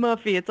about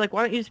Muffy. It's like,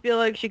 why don't you just be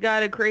like, she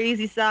got a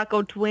crazy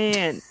Sacco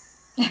twin?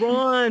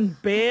 Run,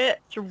 bitch,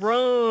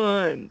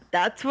 run.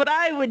 That's what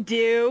I would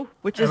do,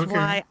 which is Okay.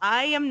 why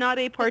I am not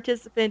a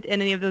participant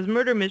in any of those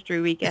murder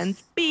mystery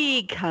weekends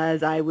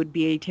because I would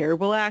be a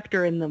terrible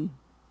actor in them.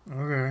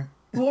 Okay.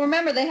 Well,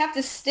 remember, they have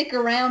to stick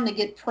around to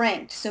get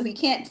pranked, so he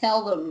can't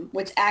tell them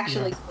what's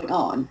actually going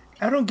on.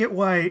 I don't get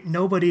why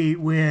nobody,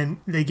 when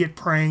they get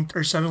pranked,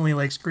 are suddenly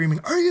like screaming,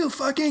 "Are you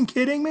fucking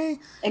kidding me?"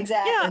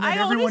 Exactly. Yeah, And then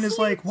I everyone is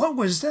honestly- like, "What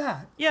was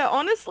that?" Yeah,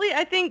 honestly,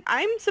 I think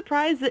I'm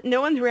surprised that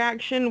no one's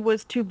reaction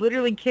was to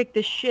literally kick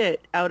the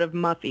shit out of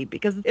Muffy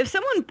because if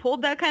someone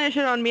pulled that kind of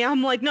shit on me,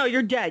 I'm like, no,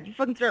 you're dead. You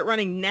fucking start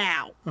running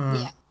now.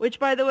 Yeah. Which,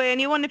 by the way,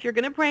 anyone, if you're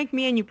going to prank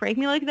me and you prank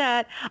me like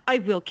that, I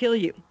will kill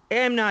you.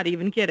 I'm not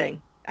even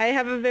kidding. I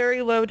have a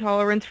very low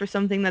tolerance for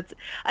something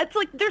it's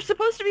like they're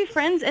supposed to be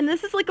friends and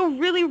this is like a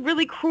really,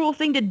 really cruel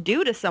thing to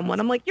do to someone.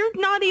 I'm like, you're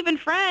not even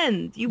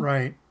friends. You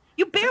Right.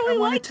 you barely I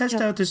want like to test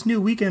them. out this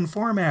new weekend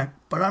format,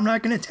 but I'm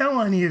not going to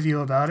tell any of you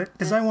about it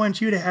because I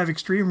want you to have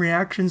extreme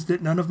reactions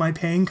that none of my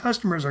paying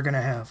customers are going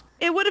to have.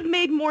 It would have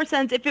made more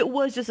sense if it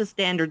was just a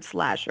standard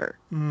slasher.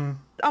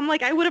 I'm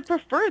like, I would have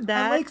preferred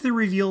that. I like the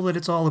reveal that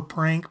it's all a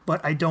prank, but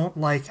I don't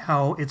like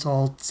how it's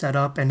all set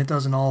up and it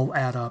doesn't all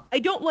add up. I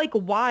don't like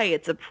why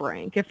it's a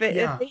prank. If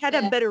Yeah. they had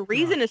a better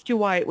reason as to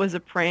why it was a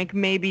prank,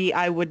 maybe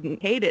I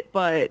wouldn't hate it.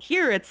 But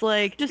here it's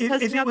like just If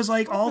testing it out was the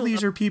like all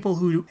these are people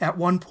who at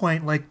one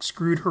point like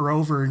screwed her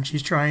over and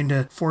she's trying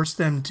to force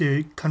them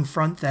to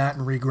confront that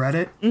and regret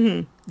it,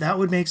 that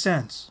would make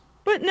sense.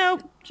 But no,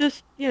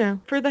 just,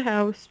 for the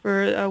house,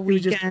 for a It was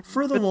weekend. just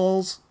for the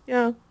lulz.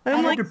 Yeah. I I'm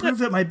had like, to prove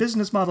that my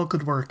business model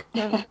could work.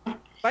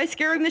 by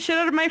scaring the shit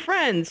out of my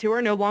friends who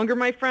are no longer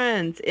my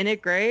friends. Isn't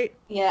it great?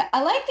 Yeah,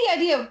 I like the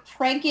idea of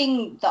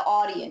pranking the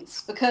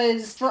audience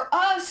because for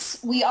us,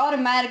 we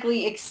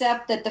automatically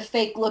accept that the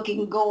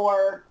fake-looking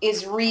gore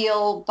is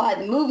real by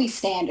the movie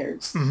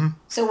standards.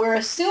 So we're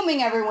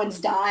assuming everyone's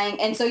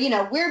dying, and so,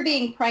 we're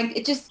being pranked.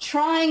 It's just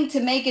trying to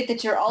make it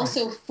that you're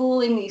also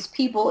fooling these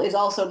people is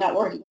also not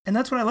working. And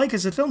that's what I like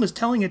is the film is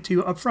telling it to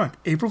you up front.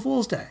 April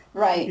Fool's Day.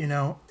 Right.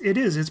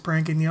 It's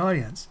pranking the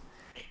audience.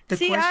 The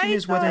See, question I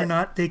is whether or thought-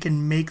 not they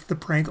can make the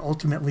prank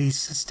ultimately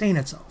sustain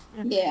itself.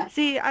 Yeah.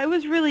 See, I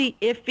was really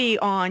iffy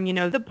on,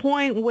 the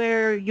point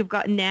where you've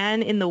got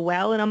Nan in the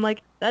well, and I'm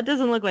like, that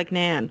doesn't look like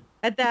Nan.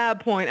 At that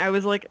point, I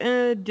was like,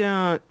 I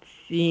don't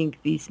think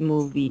this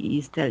movie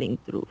is telling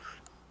truth.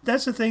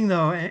 That's the thing,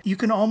 though. You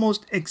can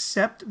almost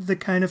accept the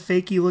kind of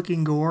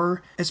fakey-looking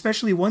gore,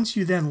 especially once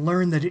you then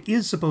learn that it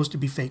is supposed to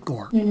be fake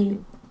gore.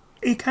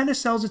 It kind of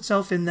sells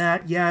itself in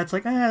that, it's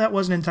like, that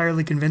wasn't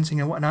entirely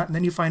convincing and whatnot. And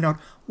then you find out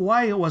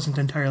why it wasn't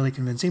entirely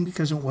convincing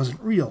because it wasn't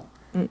real.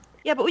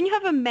 Yeah, but when you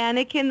have a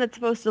mannequin that's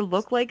supposed to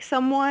look like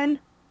someone,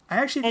 I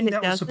actually And think it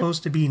that was doesn't?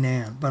 supposed to be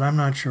Nan, but I'm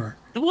not sure.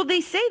 well, they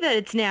say that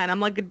it's Nan.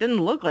 I'm like, it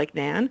didn't look like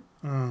Nan.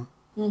 I'm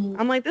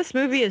like, this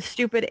movie is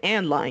stupid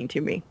and lying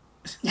to me.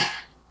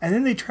 And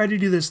then they try to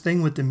do this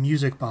thing with the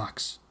music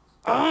box.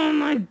 Oh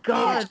my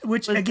God.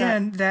 Which, was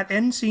again, that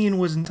end scene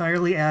was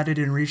entirely added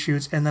in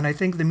reshoots, and then I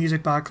think the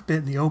music box bit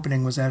in the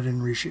opening was added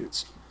in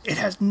reshoots. It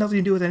has nothing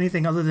to do with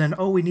anything other than,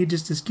 oh, we need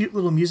just this cute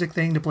little music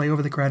thing to play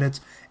over the credits,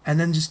 and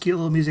then just cute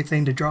little music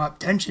thing to draw up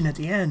tension at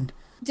the end.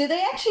 Do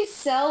they actually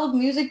sell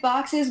music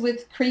boxes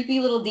with creepy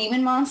little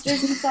demon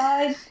monsters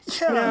inside?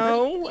 Yeah,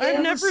 No,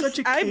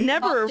 that- I've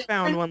never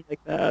found one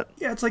like that.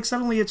 Yeah, it's like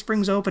suddenly it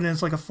springs open and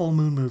it's like a full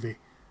moon movie.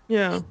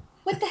 Yeah.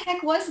 What the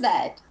heck was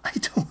that? I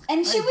don't.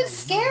 And she I was don't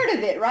scared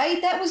of it,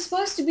 right? That was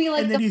supposed to be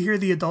like And then you hear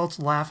the adults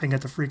laughing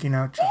at the freaking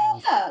out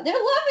child. Yeah, they're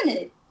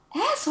loving it.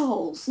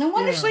 Assholes. No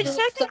wonder Yeah. she But was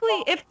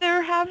technically, if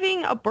they're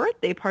having a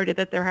birthday party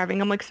that they're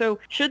having, I'm like, so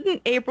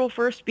shouldn't April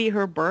 1st be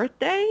her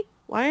birthday?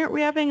 Why aren't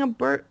we having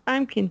a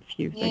I'm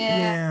confused. Yeah.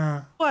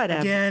 Yeah.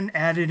 Whatever. Again,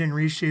 added in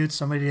reshoots.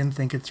 Somebody didn't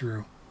think it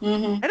through.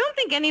 Mm-hmm. I don't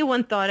think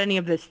anyone thought any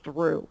of this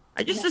through.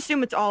 I just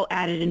assume it's all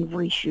added in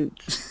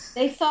reshoots.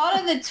 They thought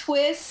of the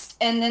twist,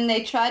 and then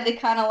they tried to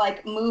kind of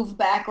like move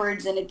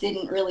backwards, and it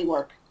didn't really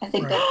work. I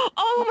think Right. that...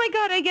 Oh my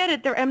god, I get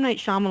it. They're M. Night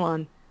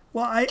Shyamalan.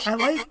 Well, I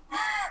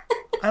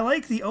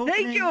like the opening.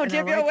 Thank you, and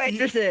tip your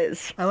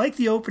waitresses. I like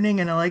the opening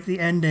and I like the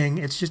ending.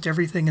 It's just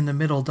everything in the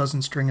middle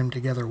doesn't string them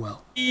together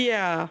well.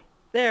 Yeah,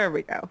 there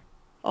we go.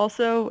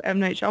 Also, M.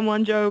 Night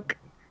Shyamalan joke.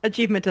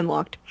 Achievement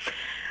unlocked.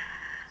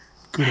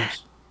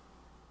 Kudos.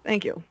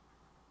 Thank you.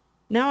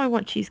 Now I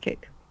want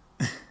cheesecake.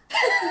 So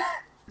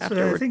I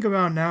Afterward. think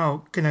about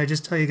now, can I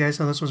just tell you guys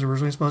how this was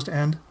originally supposed to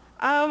end?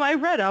 I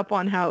read up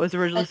on how it was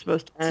originally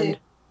supposed to end.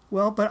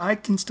 Well, but I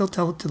can still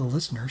tell it to the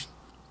listeners.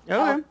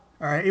 Okay.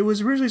 All right, it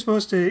was originally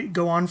supposed to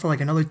go on for like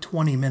another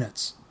 20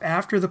 minutes.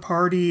 After the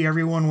party,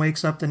 everyone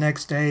wakes up the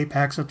next day,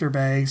 packs up their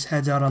bags,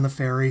 heads out on the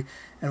ferry.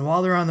 And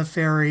while they're on the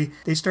ferry,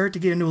 they start to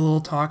get into a little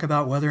talk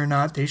about whether or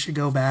not they should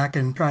go back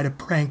and try to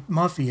prank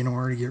Muffy in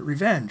order to get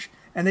revenge.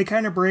 And they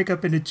kind of break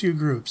up into two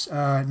groups.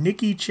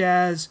 Nikki,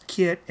 Chaz,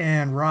 Kit,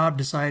 and Rob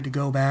decide to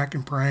go back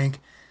and prank.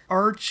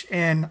 Arch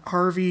and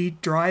Harvey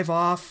drive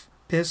off,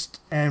 pissed,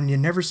 and you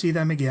never see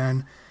them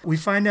again. We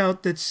find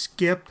out that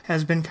Skip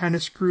has been kind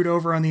of screwed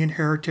over on the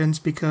inheritance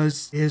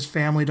because his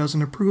family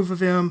doesn't approve of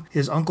him.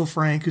 His Uncle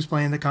Frank, who's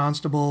playing the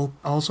constable,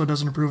 also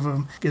doesn't approve of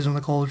him, gives him the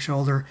cold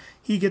shoulder.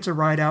 He gets a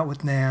ride out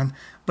with Nan,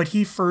 but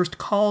he first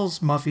calls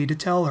Muffy to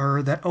tell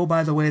her that, oh,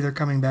 by the way, they're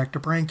coming back to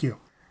prank you.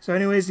 So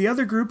anyways, the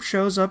other group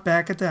shows up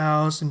back at the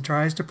house and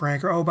tries to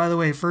prank her. Oh, by the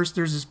way, first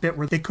there's this bit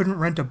where they couldn't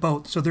rent a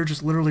boat, so they're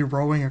just literally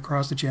rowing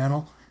across the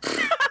channel.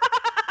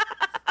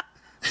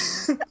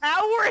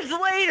 Hours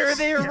later,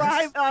 they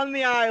arrive on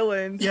the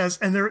island. Yes,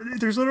 and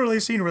there's literally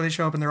a scene where they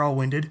show up and they're all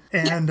winded.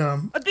 And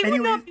But they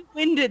would not be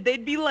winded.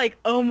 They'd be like,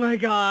 oh my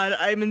god,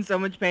 I'm in so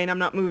much pain. I'm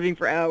not moving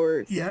for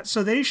hours. Yeah,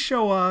 so they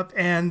show up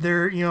and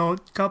they're, a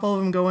couple of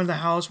them go into the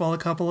house while a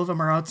couple of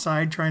them are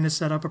outside trying to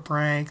set up a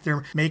prank.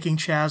 They're making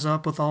Chaz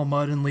up with all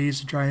mud and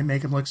leaves to try and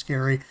make him look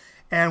scary.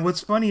 And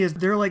what's funny is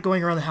they're like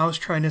going around the house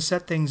trying to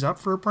set things up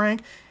for a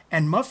prank.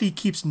 And Muffy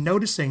keeps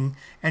noticing,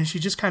 and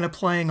she's just kind of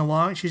playing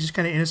along. She's just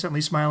kind of innocently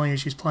smiling as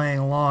she's playing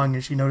along,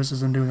 and she notices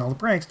them doing all the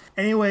pranks.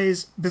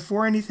 Anyways,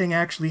 before anything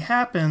actually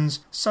happens,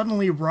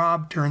 suddenly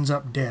Rob turns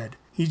up dead.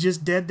 He's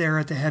just dead there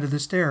at the head of the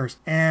stairs.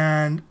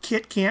 And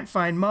Kit can't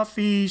find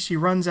Muffy. She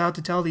runs out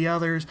to tell the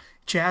others.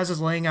 Chaz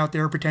is laying out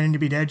there pretending to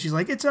be dead. She's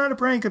like, it's not a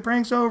prank. The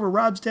prank's over.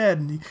 Rob's dead.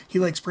 And he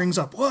like springs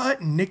up.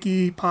 What? And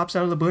Nikki pops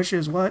out of the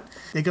bushes. What?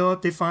 They go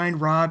up. They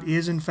find Rob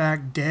is in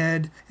fact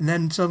dead. And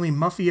then suddenly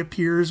Muffy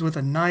appears with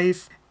a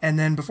knife. And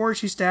then before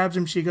she stabs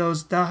him, she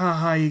goes, da ha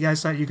ha, you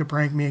guys thought you could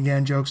prank me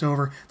again. Joke's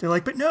over. They're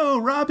like, but no,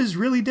 Rob is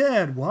really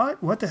dead.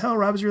 What? What the hell?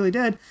 Rob is really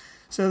dead.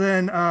 So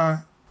then,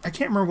 I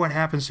can't remember what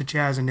happens to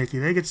Chaz and Nikki.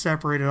 They get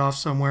separated off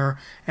somewhere,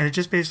 and it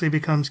just basically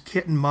becomes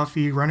Kit and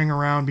Muffy running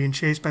around being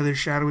chased by this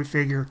shadowy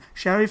figure.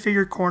 Shadowy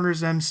figure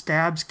corners them,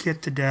 stabs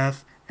Kit to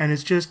death, and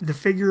it's just the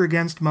figure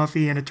against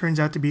Muffy, and it turns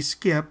out to be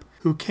Skip,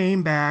 who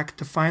came back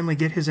to finally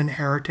get his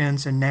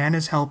inheritance, and Nan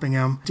is helping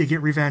him to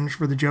get revenge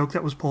for the joke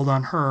that was pulled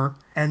on her.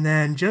 And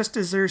then just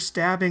as they're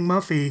stabbing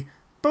Muffy,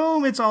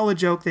 boom, it's all a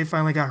joke. They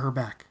finally got her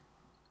back.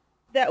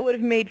 That would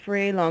have made for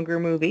a longer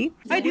movie.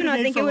 I do not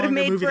think it would have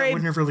made for that a...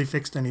 wouldn't have really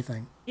fixed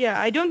anything. Yeah,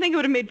 I don't think it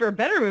would have made for a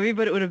better movie,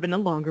 but it would have been a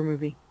longer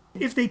movie.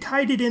 If they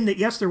tied it in that,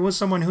 yes, there was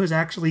someone who was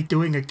actually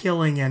doing a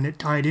killing and it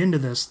tied into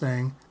this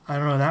thing, I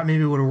don't know, that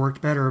maybe would have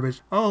worked better,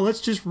 but, let's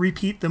just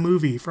repeat the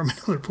movie from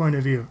another point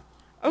of view.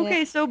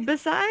 Okay, so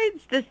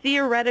besides the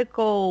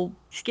theoretical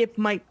Skip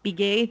might be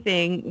gay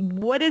thing,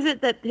 what is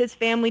it that his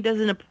family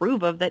doesn't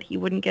approve of that he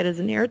wouldn't get his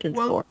inheritance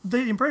Well, for? the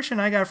impression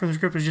I got from the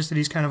script was just that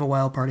he's kind of a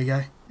wild party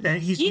guy.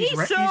 That he's He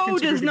considered so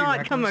to does be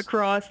not come reckless.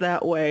 across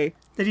that way.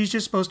 That he's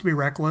just supposed to be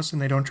reckless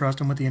and they don't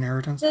trust him with the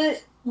inheritance.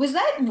 Was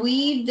that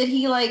weed that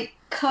he like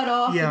cut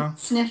off Yeah. and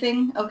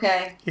sniffing?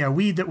 Okay. Yeah,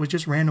 weed that was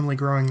just randomly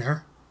growing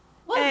there.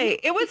 What? Hey,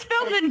 it was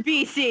filmed in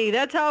BC.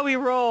 That's how we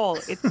roll.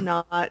 It's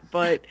not,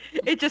 but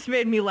it just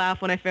made me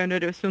laugh when I found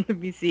out it was filmed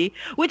in BC.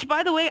 Which,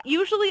 by the way,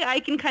 usually I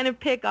can kind of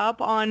pick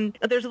up on,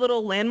 there's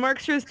little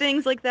landmarks or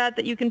things like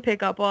that you can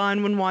pick up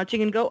on when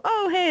watching and go,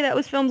 oh, hey, that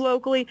was filmed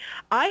locally.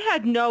 I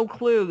had no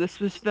clue this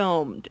was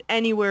filmed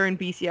anywhere in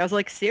BC. I was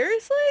like,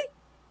 seriously?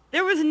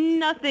 There was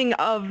nothing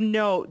of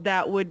note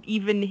that would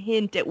even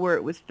hint at where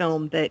it was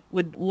filmed that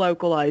would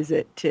localize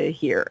it to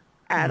here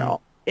at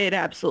all. it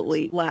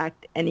absolutely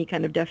lacked any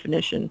kind of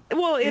definition.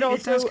 Well, it It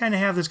also does kind of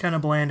have this kind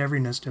of bland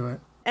everyness to it.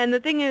 And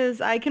the thing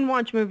is, I can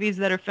watch movies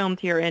that are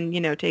filmed here and,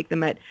 take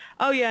them at,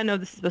 oh yeah, no,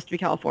 this is supposed to be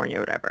California or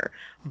whatever.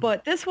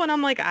 But this one,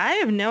 I'm like, I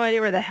have no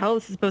idea where the hell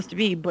this is supposed to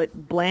be,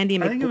 but Blandy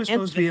I think it was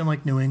supposed to be in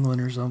like New England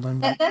or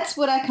something. That's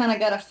what I kind of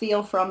got a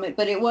feel from it,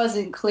 but it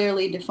wasn't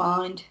clearly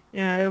defined.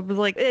 Yeah, it was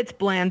like, it's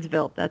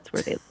Blandsville. That's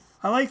where they live.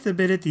 I like the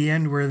bit at the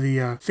end where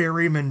the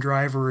ferryman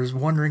driver is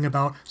wondering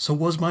about, so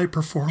was my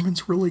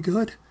performance really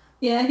good?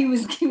 Yeah, he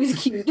was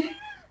cute.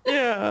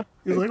 Yeah.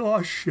 He's like,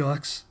 oh,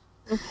 shucks.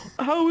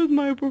 How was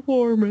my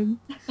performance?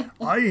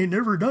 I ain't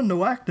never done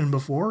no acting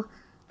before.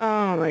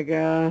 Oh my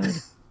god.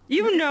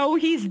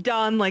 He's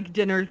done like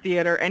dinner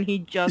theater and he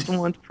just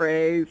wants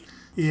praise.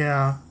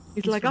 Yeah.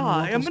 He's like, from the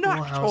I am local an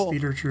schoolhouse actor.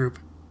 theater troupe.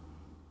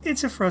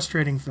 It's a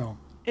frustrating film.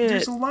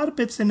 There's a lot of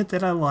bits in it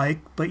that I like,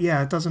 but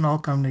yeah, it doesn't all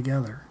come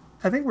together.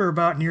 I think we're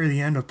about near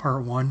the end of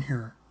part 1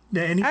 here.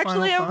 Any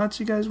final thoughts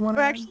you guys want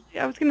to add? Actually,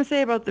 I was going to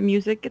say about the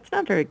music, it's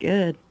not very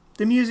good.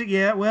 The music,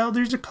 yeah, well,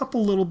 there's a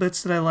couple little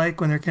bits that I like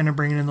when they're kind of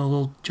bringing in the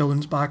little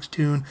children's box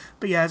tune,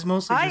 but yeah, it's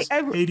mostly just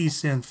 80s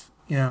synth.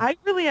 Yeah. I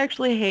really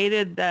actually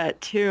hated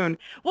that tune.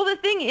 Well, the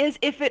thing is,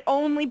 if it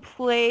only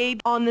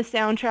played on the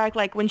soundtrack,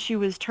 like when she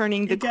was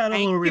turning the It got a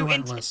crank little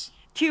relentless.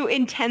 to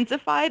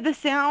intensify the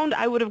sound,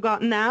 I would have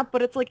gotten that.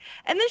 But it's like,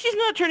 and then she's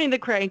not turning the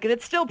crank, and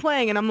it's still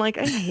playing, and I'm like,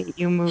 I hate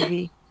you,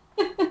 movie.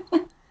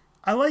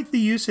 I like the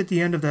use at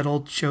the end of that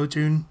old show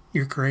tune,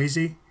 You're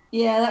Crazy.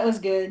 Yeah, that was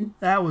good.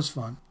 That was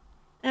fun.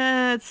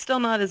 It's still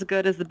not as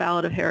good as the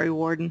Ballad of Harry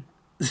Warden.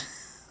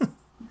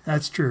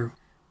 That's true.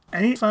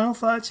 Any final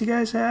thoughts you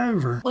guys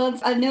have? Or? Well,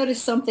 I've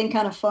noticed something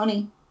kind of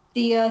funny.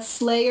 The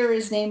Slayer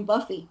is named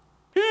Buffy.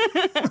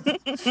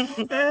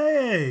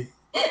 Hey!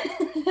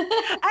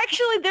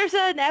 Actually, there's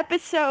an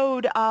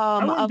episode I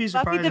wouldn't of be Buffy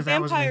surprised the if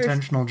that was an Vampire.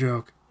 intentional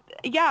joke.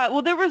 Yeah,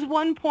 well, there was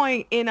one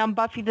point in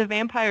Buffy the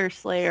Vampire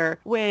Slayer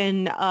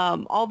when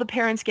all the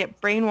parents get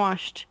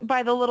brainwashed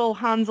by the little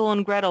Hansel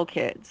and Gretel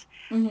kids.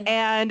 Mm-hmm.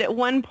 And at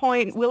one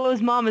point,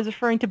 Willow's mom is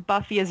referring to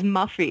Buffy as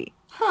Muffy.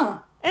 Huh.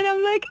 And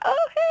I'm like,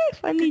 oh, hey,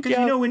 funny joke.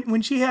 Because,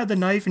 when she had the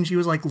knife and she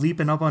was, like,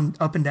 leaping up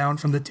and down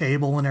from the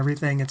table and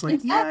everything, it's like,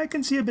 yeah, I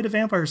can see a bit of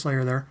Vampire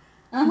Slayer there.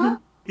 Uh-huh.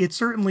 It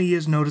certainly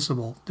is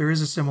noticeable. There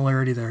is a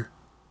similarity there.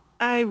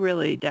 I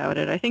really doubt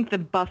it. I think the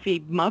Buffy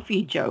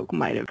Muffy joke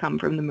might have come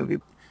from the movie.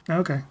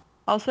 Okay.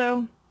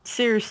 Also,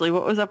 seriously,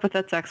 what was up with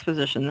that sex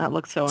position? That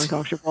looked so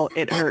uncomfortable.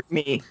 It hurt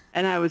me,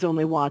 and I was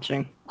only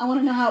watching. I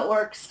want to know how it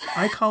works.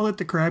 I call it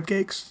the crab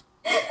cakes.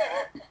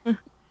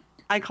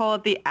 I call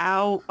it the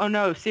ow. Oh,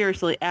 no,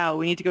 seriously, ow.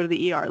 We need to go to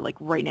the ER, like,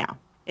 right now.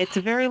 It's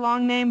a very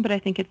long name, but I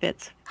think it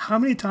fits. How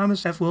many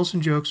Thomas F.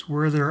 Wilson jokes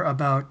were there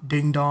about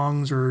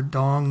ding-dongs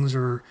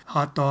or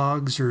hot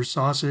dogs or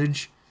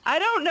sausage? I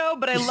don't know,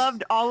 but I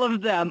loved all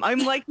of them. I'm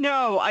like,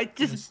 no, I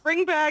just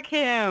bring back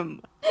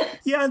him.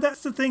 Yeah,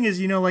 that's the thing is,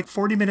 like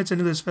 40 minutes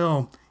into this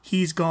film,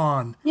 he's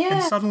gone. Yeah.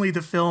 And suddenly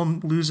the film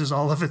loses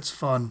all of its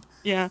fun.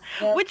 Yeah.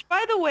 Yep. Which,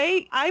 by the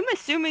way, I'm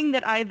assuming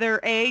that either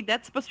A,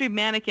 that's supposed to be a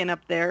mannequin up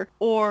there,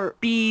 or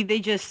B, they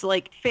just,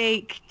 like,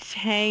 faked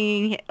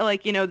hanging,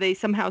 like, they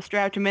somehow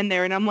strapped him in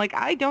there. And I'm like,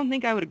 I don't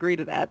think I would agree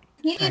to that.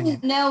 He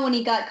didn't know when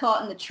he got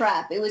caught in the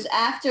trap. It was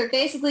after,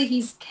 basically,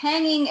 he's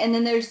hanging, and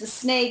then there's the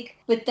snake,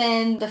 but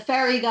then the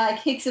ferry guy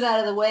kicks it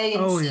out of the way.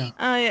 And Oh, yeah.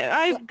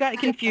 I got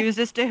confused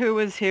as to who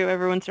was who.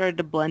 Everyone started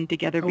to blend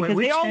together Oh, wait, because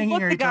which they all hanging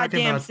look are the you talking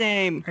goddamn about?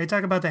 same. Are you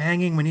talking about the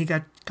hanging when he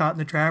got caught in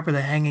the trap or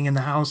the hanging in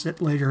the house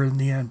later in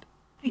the end?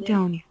 I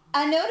don't.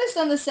 I noticed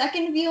on the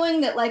second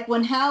viewing that, like,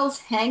 when Hal's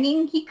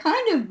hanging, he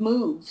kind of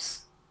moves.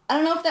 I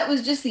don't know if that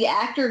was just the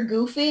actor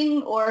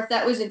goofing or if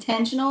that was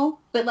intentional,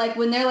 but, like,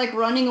 when they're, like,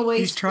 running away...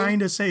 He's trying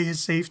to say his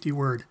safety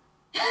word.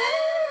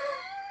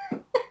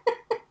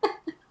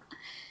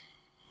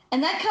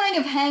 And that kind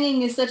of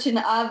hanging is such an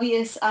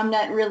obvious I'm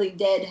not really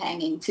dead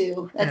hanging,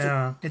 too.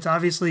 Yeah, it's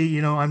obviously,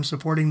 I'm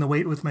supporting the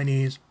weight with my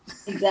knees.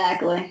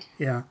 Exactly.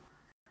 Yeah.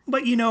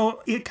 But,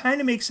 it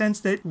kind of makes sense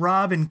that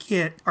Rob and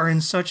Kit are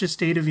in such a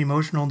state of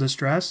emotional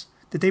distress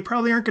that they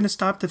probably aren't going to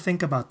stop to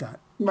think about that.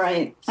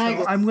 Right. I So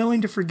agree. I'm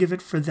willing to forgive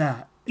it for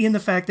that, in the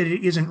fact that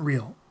it isn't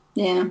real.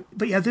 Yeah.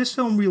 But yeah, this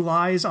film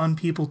relies on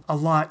people a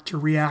lot to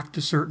react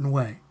a certain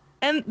way.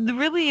 And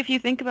really, if you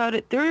think about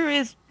it, there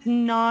is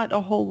not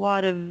a whole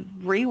lot of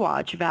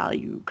rewatch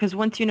value because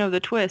once you know the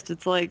twist,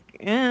 it's like,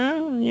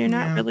 you're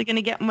not really going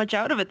to get much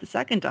out of it the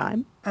second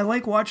time. I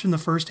like watching the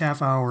first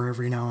half hour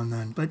every now and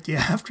then, but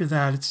yeah, after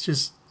that, it's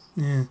just,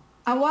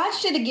 I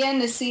watched it again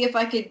to see if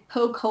I could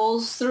poke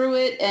holes through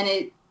it,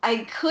 and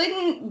I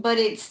couldn't, but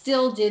it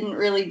still didn't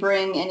really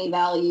bring any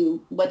value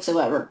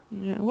whatsoever.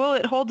 Yeah. Well,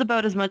 it holds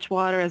about as much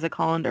water as a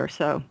colander,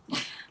 so.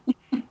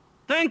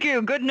 Thank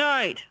you. Good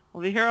night.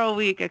 We'll be here all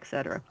week,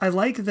 etc. I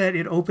like that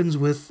it opens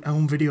with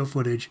home video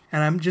footage,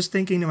 and I'm just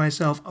thinking to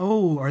myself,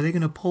 oh, are they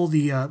going to pull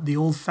the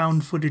old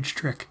found footage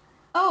trick?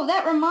 Oh,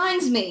 that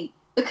reminds me.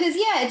 Because,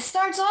 yeah, it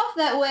starts off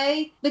that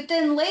way, but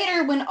then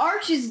later when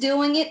Arch is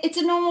doing it, it's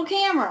a normal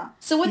camera.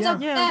 So what's up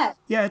with that?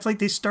 Yeah, it's like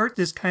they start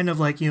this kind of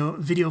like,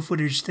 video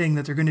footage thing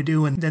that they're going to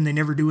do, and then they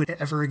never do it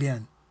ever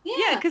again.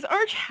 Yeah, Yeah, because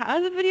Arch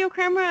has a video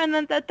camera, and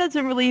then that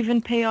doesn't really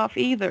even pay off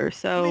either,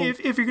 so... I mean,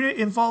 if you're going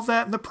to involve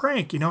that in the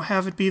prank,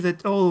 have it be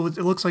that,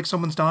 it looks like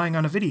someone's dying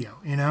on a video,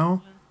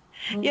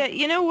 Yeah,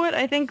 you know what?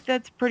 I think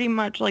that's pretty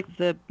much like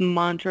the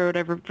mantra or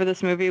whatever for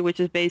this movie, which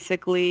is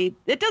basically,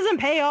 it doesn't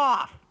pay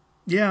off.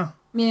 Yeah.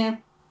 Yeah.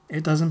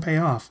 It doesn't pay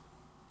off.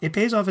 It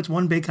pays off its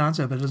one big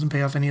concept, but it doesn't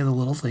pay off any of the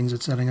little things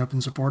it's setting up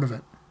in support of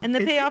it. And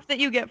the payoff that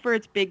you get for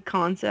its big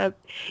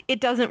concept,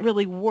 it doesn't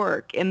really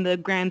work in the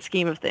grand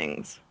scheme of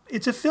things.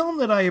 It's a film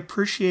that I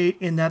appreciate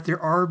in that there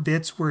are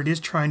bits where it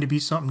is trying to be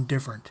something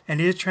different. And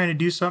it is trying to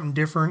do something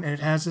different, and it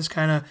has this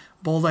kind of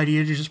bold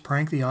idea to just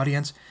prank the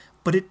audience,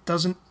 but it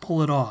doesn't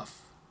pull it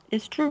off.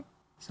 It's true.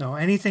 So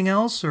anything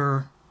else,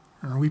 or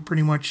are we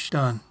pretty much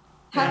done?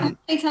 How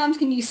many times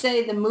can you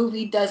say the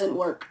movie doesn't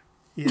work?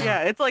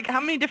 Yeah, it's like, how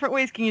many different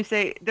ways can you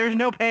say there's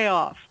no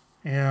payoff?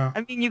 Yeah.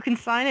 I mean, you can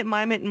sign it,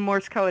 mime it, and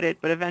Morse code it,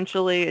 but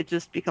eventually it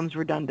just becomes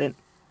redundant.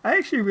 I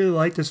actually really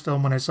liked this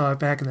film when I saw it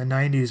back in the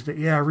 90s, but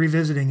yeah,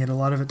 revisiting it, a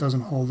lot of it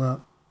doesn't hold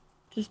up.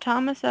 Does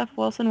Thomas F.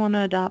 Wilson want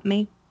to adopt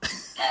me?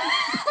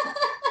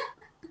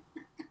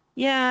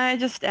 Yeah, I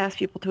just ask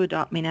people to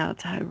adopt me now.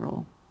 That's how I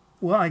roll.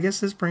 Well, I guess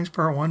this brings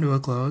part 1 to a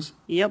close.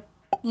 Yep.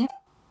 Yeah.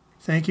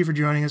 Thank you for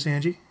joining us,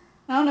 Angie.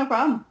 Oh, no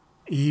problem.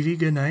 Evie,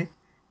 good night.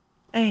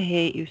 I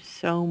hate you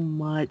so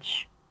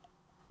much.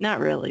 Not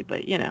really,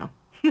 but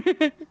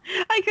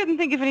I couldn't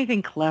think of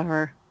anything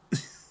clever.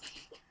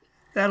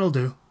 That'll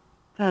do.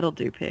 That'll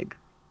do, pig.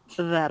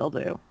 That'll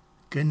do.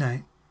 Good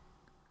night.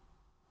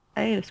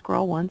 I ate a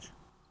squirrel once.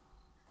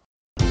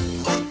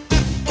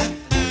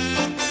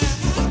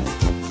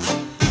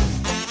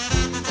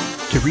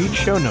 To read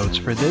show notes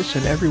for this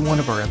and every one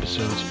of our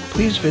episodes,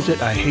 please visit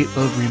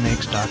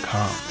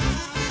IHateLoveRemakes.com.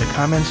 The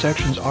comment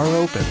sections are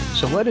open,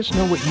 so let us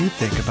know what you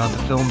think about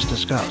the films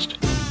discussed.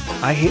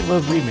 I Hate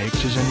Love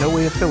Remakes is in no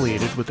way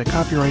affiliated with the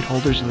copyright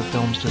holders of the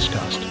films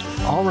discussed.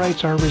 All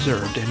rights are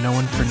reserved and no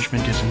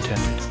infringement is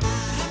intended.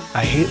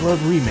 I Hate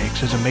Love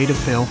Remakes is a Made of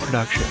Fail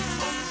production.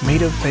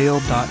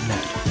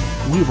 MadeofFail.net.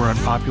 We were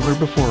unpopular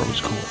before it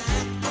was cool.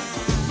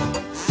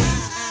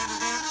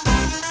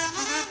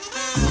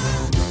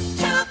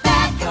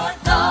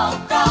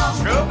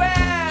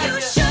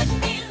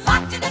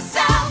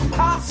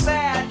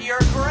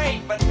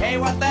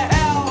 What the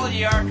hell?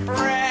 You're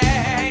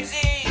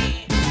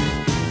crazy.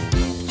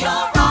 You're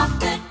off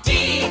the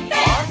deep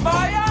end.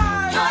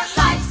 Your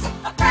life's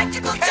a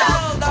practical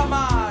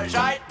joke.